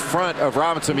stay in front of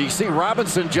Robinson. You see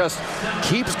Robinson just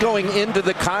keeps going into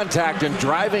the contact and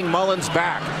driving Mullins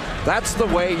back. That's the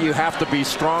way you have to be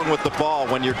strong with the ball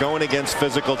when you're going against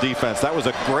physical defense. That was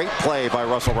a great play by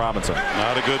Russell Robinson.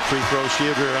 Not a good free throw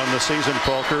shooter on the season,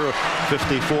 Falker,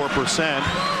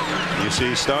 54%. You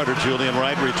see starter Julian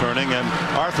Wright returning, and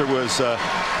Arthur was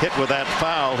hit with that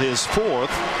foul, his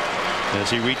 4th, as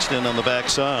he reached in on the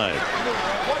backside.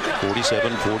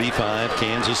 47-45,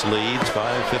 Kansas leads,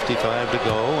 5:55 to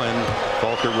go, and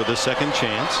Falker with a second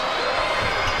chance.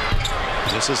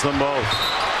 This is the most,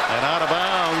 and out of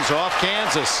bounds off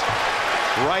Kansas.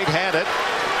 Wright had it,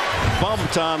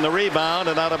 bumped on the rebound,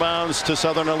 and out of bounds to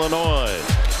Southern Illinois.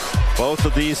 Both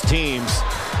of these teams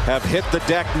have hit the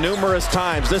deck numerous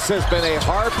times. This has been a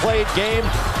hard-played game.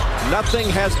 Nothing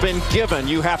has been given.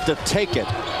 You have to take it.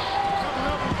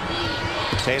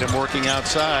 Tatum working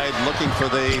outside, looking for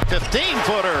the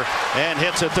 15-footer, and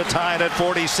hits it to tie it at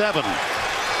 47.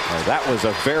 Well, that was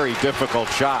a very difficult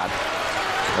shot.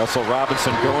 Russell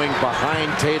Robinson going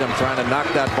behind Tatum, trying to knock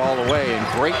that ball away, and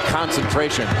great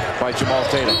concentration by Jamaal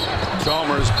Tatum.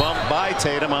 Chalmers bumped by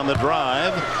Tatum on the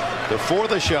drive before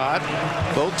the shot.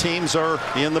 Both teams are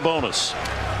in the bonus.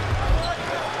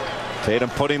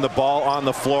 Tatum putting the ball on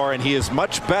the floor, and he is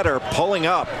much better pulling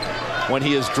up when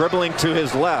he is dribbling to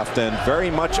his left, and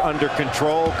very much under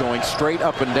control, going straight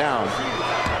up and down.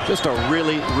 Just a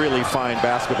really, really fine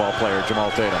basketball player,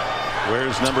 Jamaal Tatum.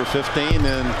 Wears number 15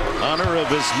 in honor of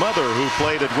his mother, who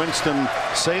played at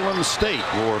Winston-Salem State,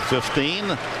 wore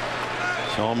 15.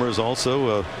 Chalmers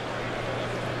also a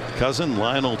cousin,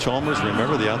 Lionel Chalmers.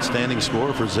 Remember the outstanding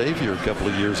scorer for Xavier a couple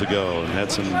of years ago, and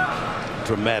had some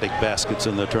dramatic baskets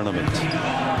in the tournament.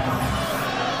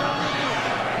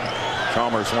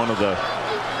 Chalmers, one of the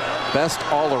best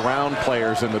all-around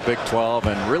players in the Big 12,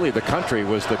 and really the country,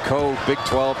 was the co-Big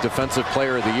 12 Defensive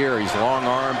Player of the Year. He's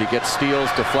long-armed, he gets steals,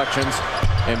 deflections,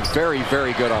 and very,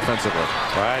 very good offensively.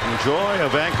 Pride and Joy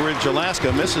of Anchorage,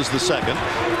 Alaska misses the second.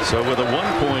 So with a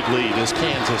 1-point lead, as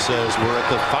Kansas says, we're at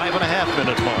the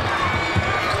 5.5-minute mark.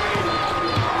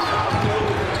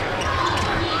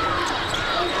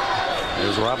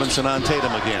 There's Robinson on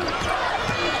Tatum again.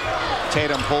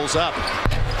 Tatum pulls up.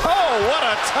 Oh, what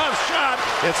a tough shot.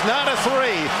 It's not a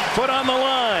 3. Put on the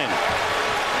line.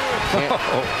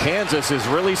 Kansas is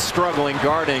really struggling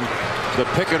guarding the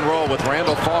pick and roll with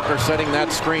Randal Falker setting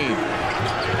that screen.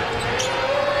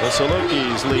 The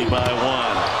Salukis lead by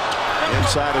 1.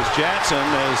 Inside is Jackson,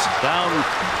 as down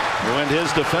went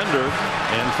his defender,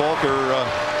 and Falker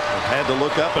had to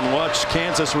look up and watch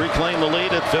Kansas reclaim the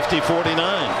lead at 50-49.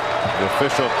 The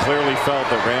official clearly felt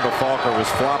that Randal Falker was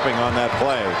flopping on that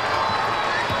play.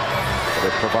 It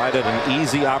provided an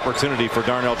easy opportunity for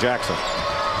Darnell Jackson.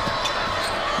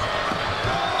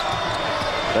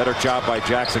 Better job by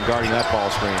Jackson guarding that ball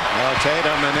screen. Well,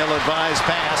 Tatum, an ill-advised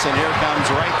pass, and here comes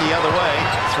Wright the other way.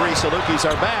 3 Salukis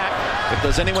are back. But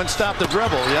does anyone stop the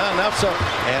dribble? Yeah, enough so.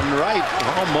 And Wright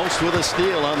almost with a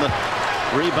steal on the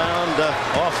rebound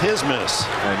off his miss.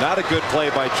 And not a good play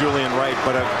by Julian Wright,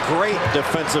 but a great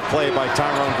defensive play by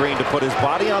Tyrone Green to put his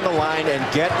body on the line and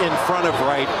get in front of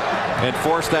Wright and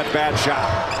force that bad shot.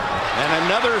 And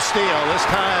another steal. This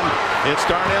time it's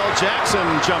Darnell Jackson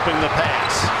jumping the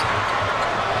pass.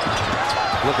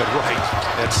 Look at Wright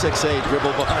at 6'8",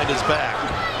 dribble behind his back.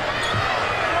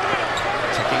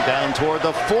 Ticking down toward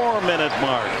the 4-minute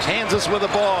mark. Kansas with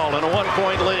the ball and a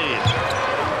 1-point lead.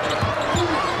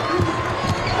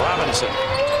 Robinson.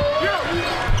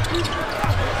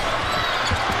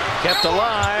 Kept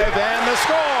alive, and the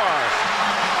score.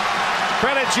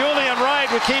 Credit Julian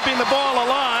Wright with keeping the ball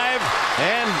alive,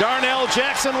 and Darnell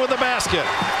Jackson with the basket.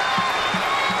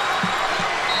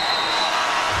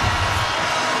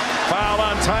 Foul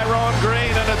on Tyrone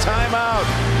Green and a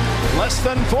timeout. Less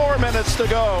than 4 minutes to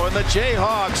go, and the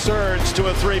Jayhawks surge to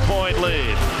a 3-point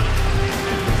lead.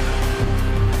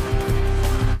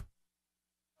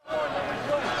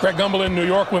 Greg Gumbel in New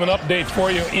York with an update for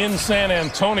you in San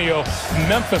Antonio.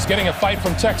 Memphis getting a fight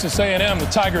from Texas A&M. The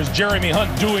Tigers' Jeremy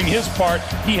Hunt doing his part.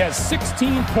 He has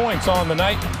 16 points on the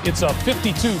night. It's a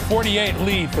 52-48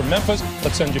 lead for Memphis.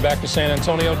 Let's send you back to San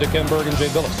Antonio. Dick Enberg and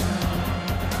Jay Billis.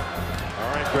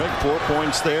 All right, Greg, 4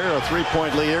 points there, a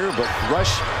 3-point leader, but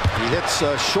Rush He hits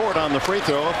short on the free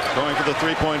throw, going for the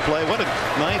three-point play. What a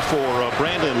night for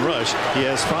Brandon Rush. He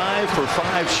has 5 for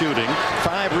 5 shooting,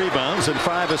 5 rebounds, and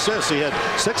 5 assists. He had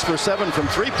 6 for 7 from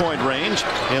three-point range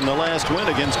in the last win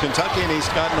against Kentucky, and he's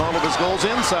gotten all of his goals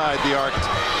inside the arc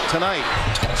tonight.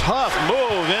 Tough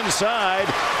move inside,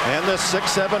 and the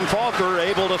 6'7" Falker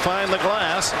able to find the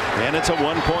glass, and it's a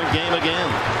one-point game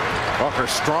again. Falker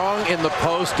strong in the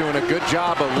post, doing a good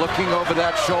job of looking over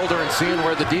that shoulder and seeing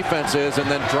where the defense is, and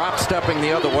then drop stepping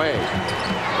the other way.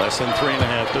 Less than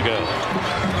 3.5 to go.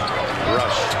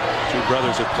 Rush, two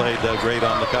brothers have played great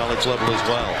on the college level as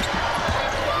well.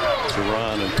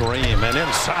 Tyrone and Kareem, and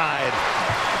inside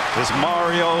is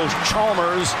Mario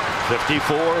Chalmers.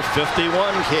 54-51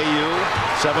 KU,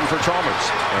 7 for Chalmers.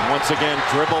 And once again,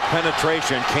 dribble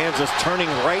penetration. Kansas turning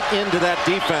right into that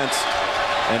defense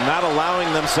and not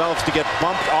allowing themselves to get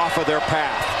bumped off of their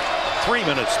path. 3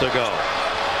 minutes to go.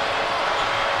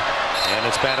 And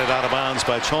it's batted out of bounds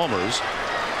by Chalmers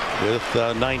with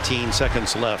 19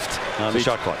 seconds left on the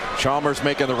shot clock. Chalmers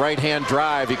making the right-hand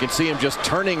drive. You can see him just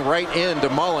turning right into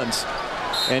Mullins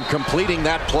and completing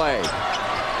that play.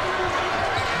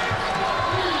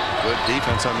 Good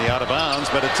defense on the out of bounds,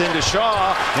 but it's into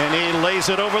Shaw, and he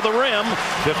lays it over the rim.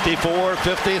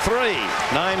 54-53.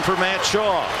 9 for Matt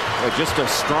Shaw. Just a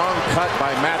strong cut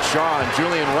by Matt Shaw, and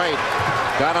Julian Wright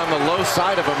got on the low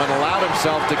side of him and allowed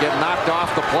himself to get knocked off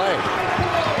the play.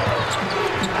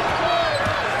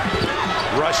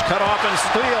 Rush cut off and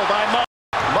steal by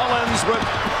Mullins with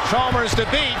Chalmers to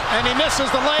beat, and he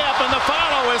misses the layup, and the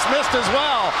follow is missed as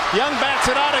well. Young bats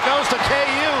it out. It goes to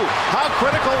KU. How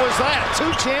critical was that?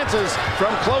 2 chances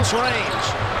from close range.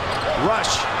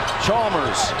 Rush,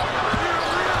 Chalmers,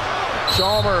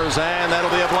 and that'll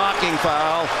be a blocking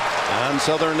foul on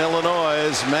Southern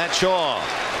Illinois' Matt Shaw.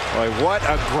 Boy, what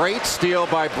a great steal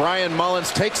by Bryan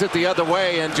Mullins. Takes it the other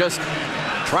way and just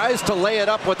tries to lay it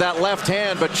up with that left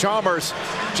hand, but Chalmers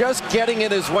just getting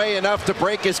in his way enough to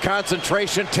break his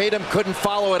concentration. Tatum couldn't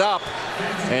follow it up,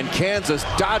 and Kansas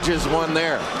dodges one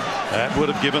there. That would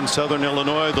have given Southern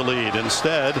Illinois the lead.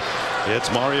 Instead, it's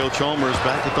Mario Chalmers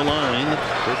back at the line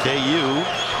for KU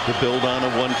to build on a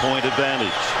 1-point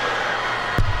advantage.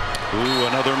 Ooh,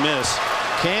 another miss.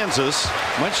 Kansas,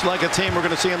 much like a team we're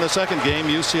going to see in the second game,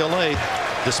 UCLA,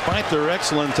 despite their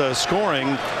excellent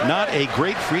scoring, not a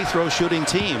great free throw shooting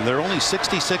team. They're only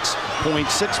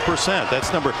 66.6%.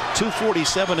 That's number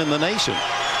 247 in the nation.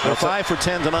 They're 5 for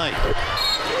 10 tonight.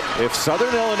 If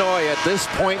Southern Illinois at this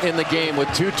point in the game with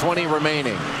 2:20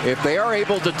 remaining, if they are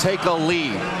able to take a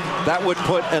lead, that would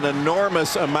put an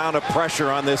enormous amount of pressure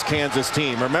on this Kansas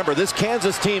team. Remember, this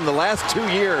Kansas team the last 2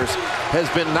 years has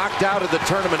been knocked out of the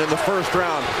tournament in the first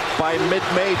round by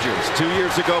mid-majors. 2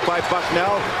 years ago by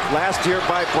Bucknell, last year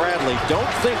by Bradley.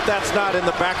 Don't think that's not in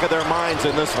the back of their minds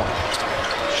in this one.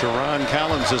 Sharon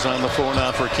Collins is on the floor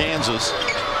now for Kansas.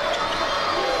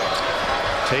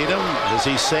 Tatum, as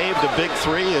he saved a big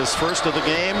 3, his first of the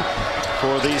game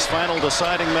for these final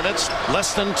deciding minutes.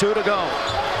 Less than 2 to go.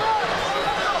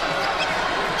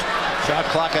 Shot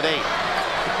clock at 8.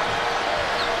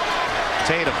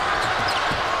 Tatum,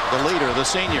 the leader, the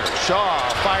senior. Shaw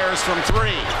fires from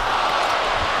 3.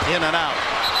 In and out.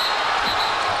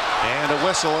 And a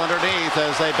whistle underneath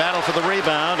as they battle for the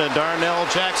rebound, and Darnell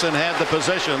Jackson had the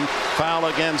possession. Foul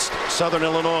against Southern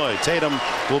Illinois. Tatum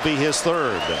will be his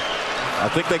 3rd. I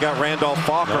think they got Randal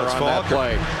Falker on that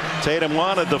play. Tatum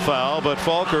wanted the foul, but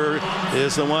Falker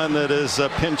is the one that is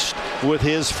pinched with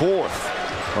his 4th.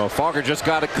 Well, Falker just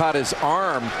got to cut his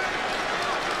arm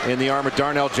in the arm of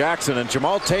Darnell Jackson, and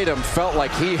Jamaal Tatum felt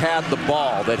like he had the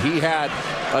ball, that he had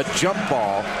a jump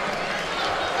ball.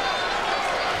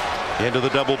 Into the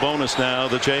double bonus now,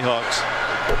 the Jayhawks.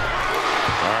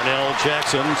 Darnell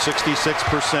Jackson,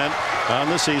 66% on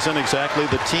the season, exactly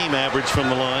the team average from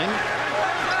the line.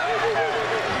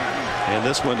 And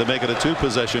this one to make it a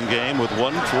 2-possession game with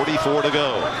 1:44 to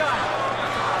go.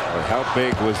 But how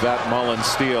big was that Mullins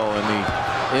steal and the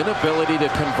inability to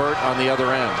convert on the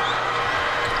other end?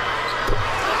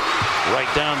 Right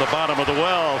down the bottom of the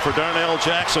well for Darnell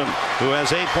Jackson, who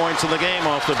has 8 points in the game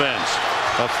off the bench.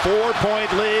 A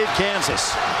 4-point lead,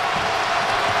 Kansas.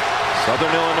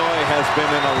 Southern Illinois has been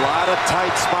in a lot of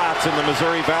tight spots in the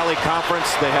Missouri Valley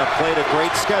Conference. They have played a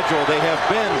great schedule. They have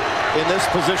been in this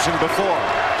position before,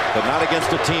 but not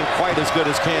against a team quite as good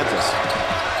as Kansas.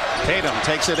 Tatum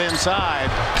takes it inside,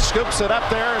 scoops it up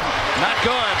there, not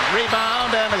good.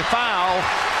 Rebound and a foul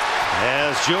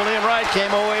as Julian Wright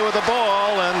came away with the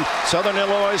ball, and Southern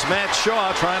Illinois' Matt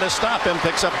Shaw trying to stop him,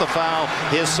 picks up the foul,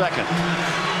 his 2nd.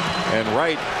 And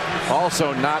Wright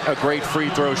also not a great free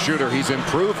throw shooter. He's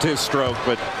improved his stroke,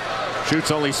 but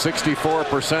shoots only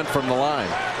 64% from the line.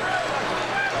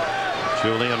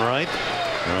 Julian Wright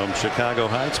from Chicago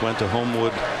Heights went to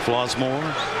Homewood Flossmoor.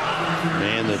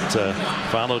 Man that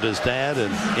followed his dad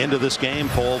and into this game.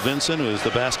 Paul Vincent, who is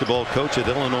the basketball coach at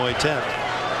Illinois Tech,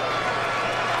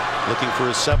 looking for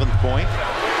his 7th point.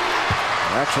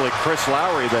 Actually, Chris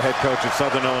Lowry, the head coach at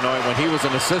Southern Illinois, when he was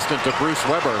an assistant to Bruce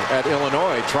Weber at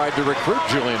Illinois, tried to recruit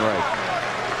Julian Wright.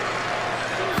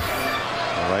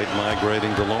 Wright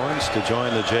migrating to Lawrence to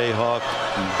join the Jayhawk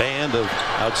band of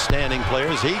outstanding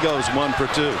players. He goes 1 for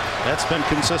 2. That's been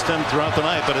consistent throughout the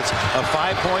night, but it's a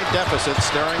 5-point deficit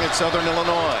staring at Southern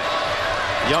Illinois.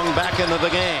 Young back into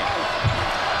the game.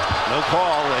 No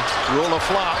call. They rule a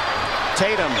flop.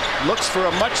 Tatum looks for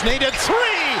a much-needed 3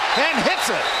 and hits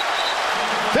it.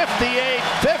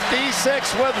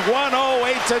 58-56 with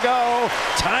 1:08 to go.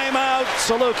 Timeout,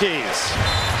 Salukis.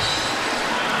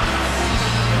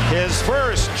 His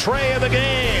first tray of the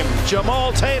game,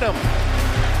 Jamaal Tatum.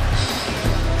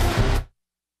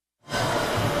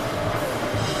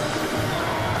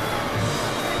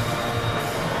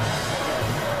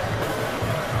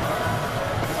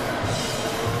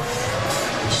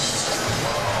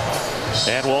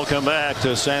 And welcome back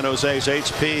to San Jose's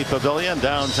HP Pavilion,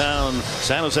 downtown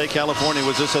San Jose, California.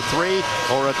 Was this a 3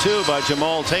 or a 2 by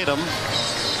Jamaal Tatum?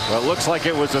 Well, it looks like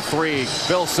it was a 3.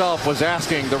 Bill Self was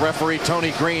asking the referee,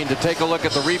 Tony Green, to take a look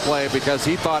at the replay because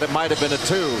he thought it might have been a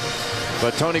 2.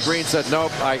 But Tony Green said,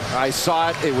 nope, I saw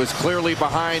it. It was clearly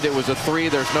behind. It was a 3.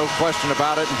 There's no question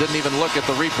about it, and didn't even look at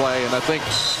the replay. And I think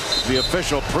the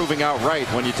official proving out right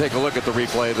when you take a look at the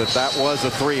replay that that was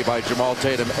a 3 by Jamaal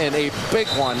Tatum, and a big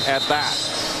one at that.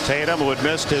 Tatum, who had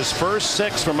missed his first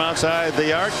 6 from outside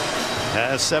the arc,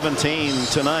 has 17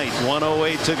 tonight.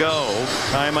 1:08 to go.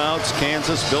 Timeouts.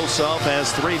 Kansas. Bill Self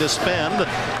has 3 to spend,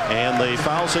 and the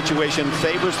foul situation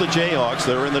favors the Jayhawks.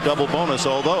 They're in the double bonus,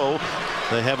 although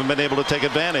they haven't been able to take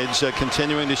advantage,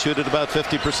 continuing to shoot at about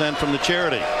 50% from the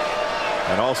charity.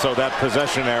 And also that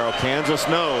possession arrow. Kansas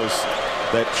knows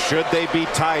that should they be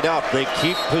tied up, they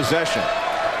keep possession.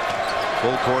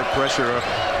 Full court pressure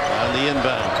on the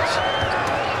inbounds.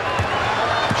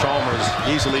 Chalmers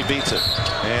easily beats it,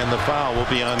 and the foul will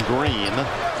be on Green.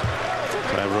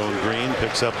 Tyrone Green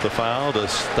picks up the foul to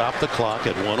stop the clock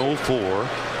at 1:04,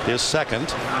 his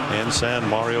 2nd, and send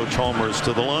Mario Chalmers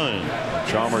to the line.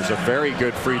 Chalmers, a very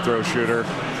good free throw shooter,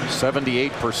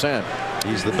 78%.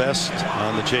 He's the best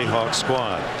on the Jayhawks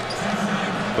squad,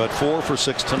 but 4 for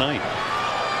 6 tonight.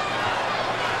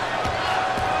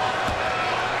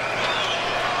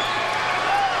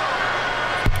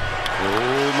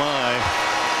 Oh my.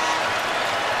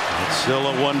 It's still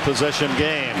a 1-possession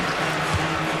game.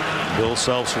 Bill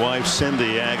Self's wife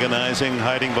Cindy agonizing,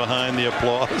 hiding behind the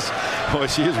applause. Boy,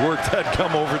 she has worked that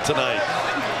come over tonight.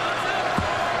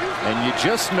 And you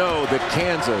just know that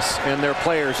Kansas and their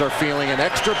players are feeling an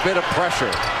extra bit of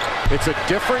pressure. It's a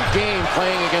different game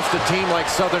playing against a team like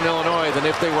Southern Illinois than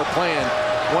if they were playing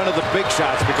one of the big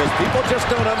shots, because people just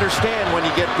don't understand when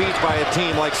you get beat by a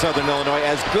team like Southern Illinois.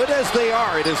 As good as they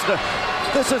are, this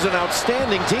is an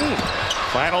outstanding team.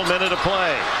 Final minute of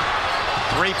play.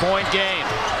 3-point game.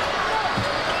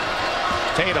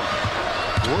 Tatum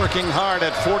working hard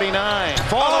at 49.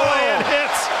 Fall away and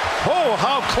hits. Oh,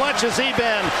 how clutch has he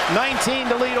been? 19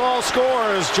 to lead all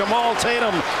scorers. Jamaal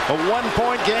Tatum, a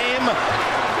 1-point game.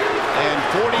 And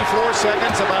 44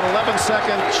 seconds, about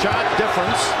 11-second shot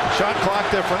difference, shot clock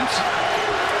difference.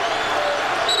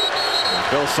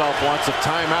 Bill Self wants a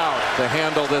timeout to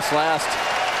handle this last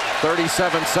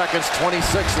 37 seconds,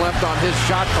 26 left on his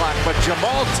shot clock. But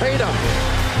Jamaal Tatum,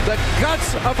 the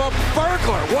guts of a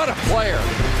burglar. What a player.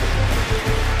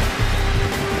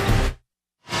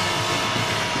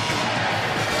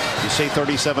 See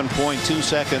 37.2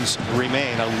 seconds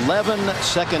remain.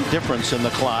 11-second difference in the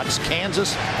clocks.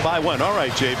 Kansas by 1. All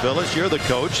right, Jay Billis, you're the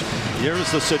coach.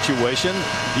 Here's the situation.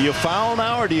 Do you foul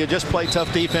now, or do you just play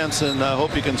tough defense and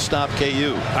hope you can stop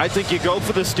KU? I think you go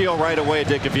for the steal right away,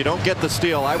 Dick. If you don't get the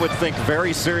steal, I would think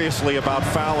very seriously about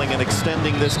fouling and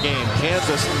extending this game.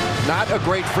 Kansas, not a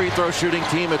great free throw shooting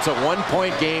team. It's a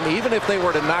 1-point game. Even if they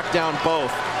were to knock down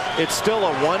both, it's still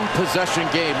a 1-possession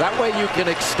game. That way you can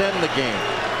extend the game.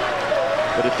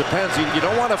 But it depends. You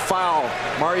don't want to foul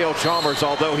Mario Chalmers,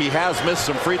 although he has missed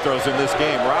some free throws in this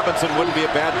game. Robinson wouldn't be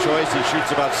a bad choice. He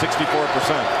shoots about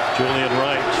 64%. Julian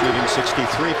Wright shooting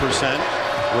 63%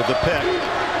 with the pick.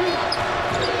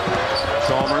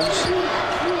 Chalmers.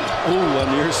 Ooh, a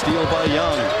near steal by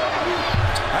Young.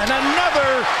 And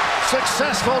another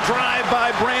successful drive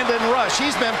by Brandon Rush.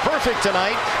 He's been perfect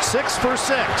tonight. 6 for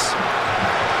 6.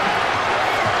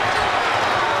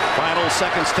 Final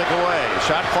seconds tick away.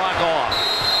 Shot clock off.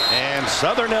 And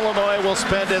Southern Illinois will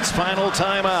spend its final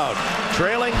timeout.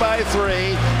 Trailing by 3,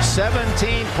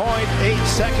 17.8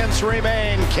 seconds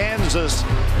remain. Kansas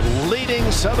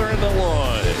leading Southern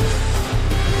Illinois.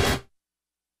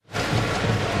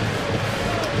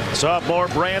 Sophomore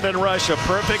Brandon Rush, a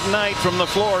perfect night from the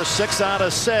floor, 6 out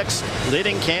of 6,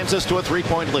 leading Kansas to a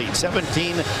 3-point lead.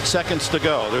 17 seconds to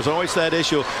go. There's always that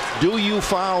issue. Do you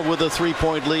foul with a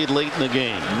 3-point lead late in the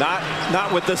game?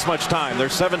 Not with this much time.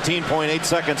 There's 17.8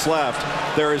 seconds left.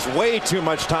 There is way too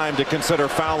much time to consider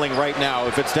fouling right now.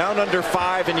 If it's down under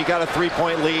 5 and you got a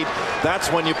 3-point lead,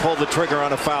 that's when you pull the trigger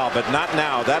on a foul, but not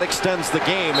now. That extends the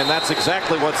game, and that's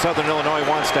exactly what Southern Illinois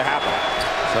wants to happen.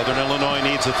 Southern Illinois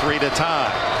needs a 3 to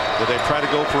tie. Do they try to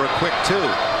go for a quick 2?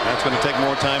 That's going to take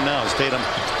more time now as Tatum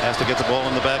has to get the ball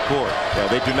in the backcourt. Yeah,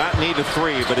 they do not need a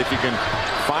 3, but if you can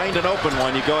find an open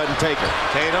one, you go ahead and take it.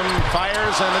 Tatum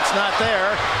fires, and it's not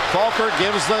there. Falker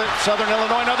gives the Southern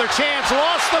Illinois another chance.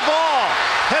 Lost the ball.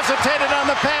 Hesitated on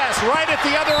the pass right at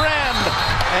the other end.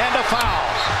 And a foul.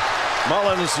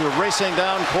 Mullins racing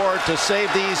down court to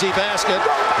save the easy basket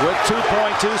with 2.2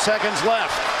 seconds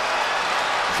left.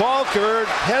 Falker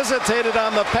hesitated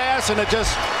on the pass, and it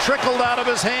just trickled out of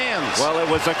his hands. Well, it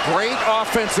was a great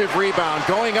offensive rebound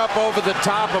going up over the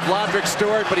top of Lodrick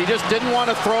Stewart, but he just didn't want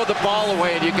to throw the ball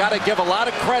away. And you got to give a lot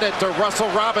of credit to Russell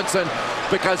Robinson,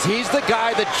 because he's the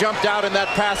guy that jumped out in that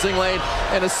passing lane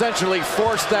and essentially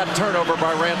forced that turnover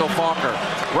by Randal Falker.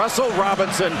 Russell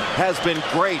Robinson has been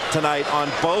great tonight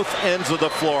on both ends of the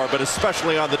floor, but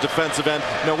especially on the defensive end.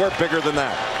 No, we're bigger than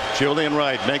that. Julian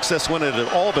Wright makes this one, and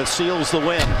it all but seals the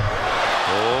win.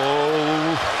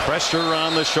 Oh, pressure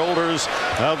on the shoulders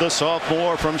of the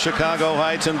sophomore from Chicago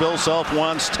Heights, and Bill Self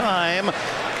wants time.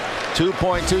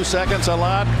 2.2 seconds,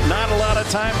 not a lot of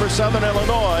time for Southern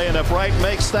Illinois, and if Wright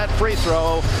makes that free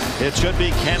throw, it should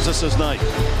be Kansas's night.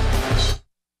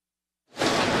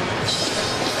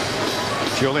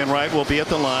 Julian Wright will be at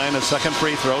the line. A second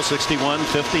free throw,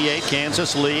 61-58.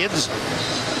 Kansas leads.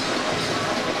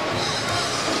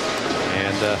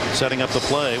 And setting up the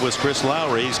play was Chris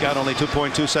Lowry. He's got only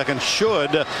 2.2 seconds.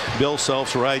 Should Bill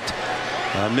Self's Wright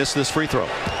miss this free throw?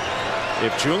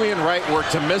 If Julian Wright were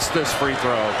to miss this free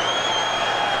throw,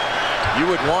 you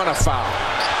would want a foul.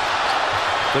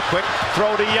 The quick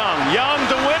throw to Young. Young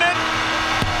to win it.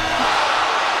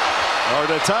 Or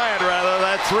to tie it, rather.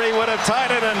 That 3 would have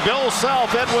tied it, and Bill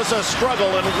Self, it was a struggle,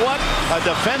 and what a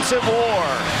defensive war.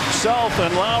 Self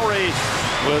and Lowry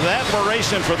with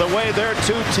admiration for the way their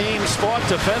two teams fought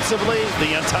defensively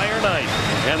the entire night.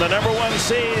 And the #1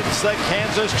 seeds, the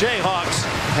Kansas Jayhawks,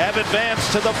 have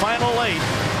advanced to the Final 8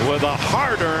 with a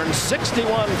hard-earned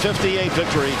 61-58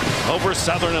 victory over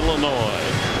Southern Illinois.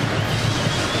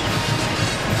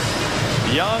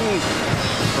 Young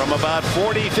from about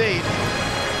 40 feet.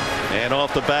 And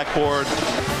off the backboard.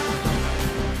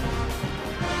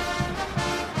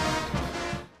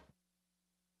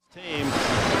 Team.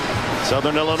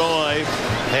 Southern Illinois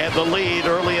had the lead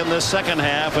early in this second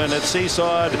half, and it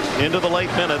seesawed into the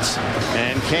late minutes,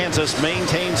 and Kansas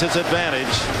maintains its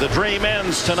advantage. The dream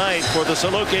ends tonight for the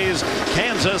Salukis.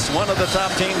 Kansas, one of the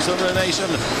top teams in the nation,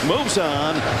 moves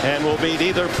on and will beat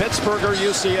either Pittsburgh or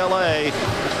UCLA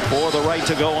for the right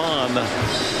to go on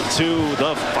to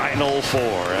the Final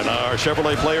Four. And our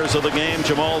Chevrolet players of the game,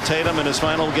 Jamaal Tatum in his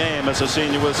final game as a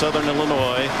senior with Southern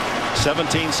Illinois,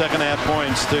 17 second-half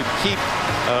points to keep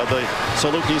the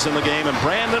Salukis in the game. And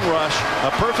Brandon Rush,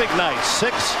 a perfect night,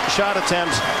 6 shot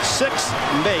attempts, 6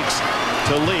 makes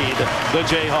to lead the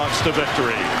Jayhawks to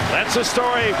victory. That's the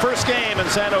story. First game in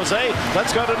San Jose.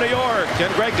 Let's go to New York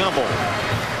and Greg Gumbel.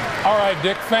 All right,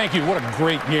 Dick, thank you. What a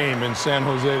great game in San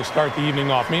Jose to start the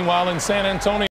evening off. Meanwhile, in San Antonio,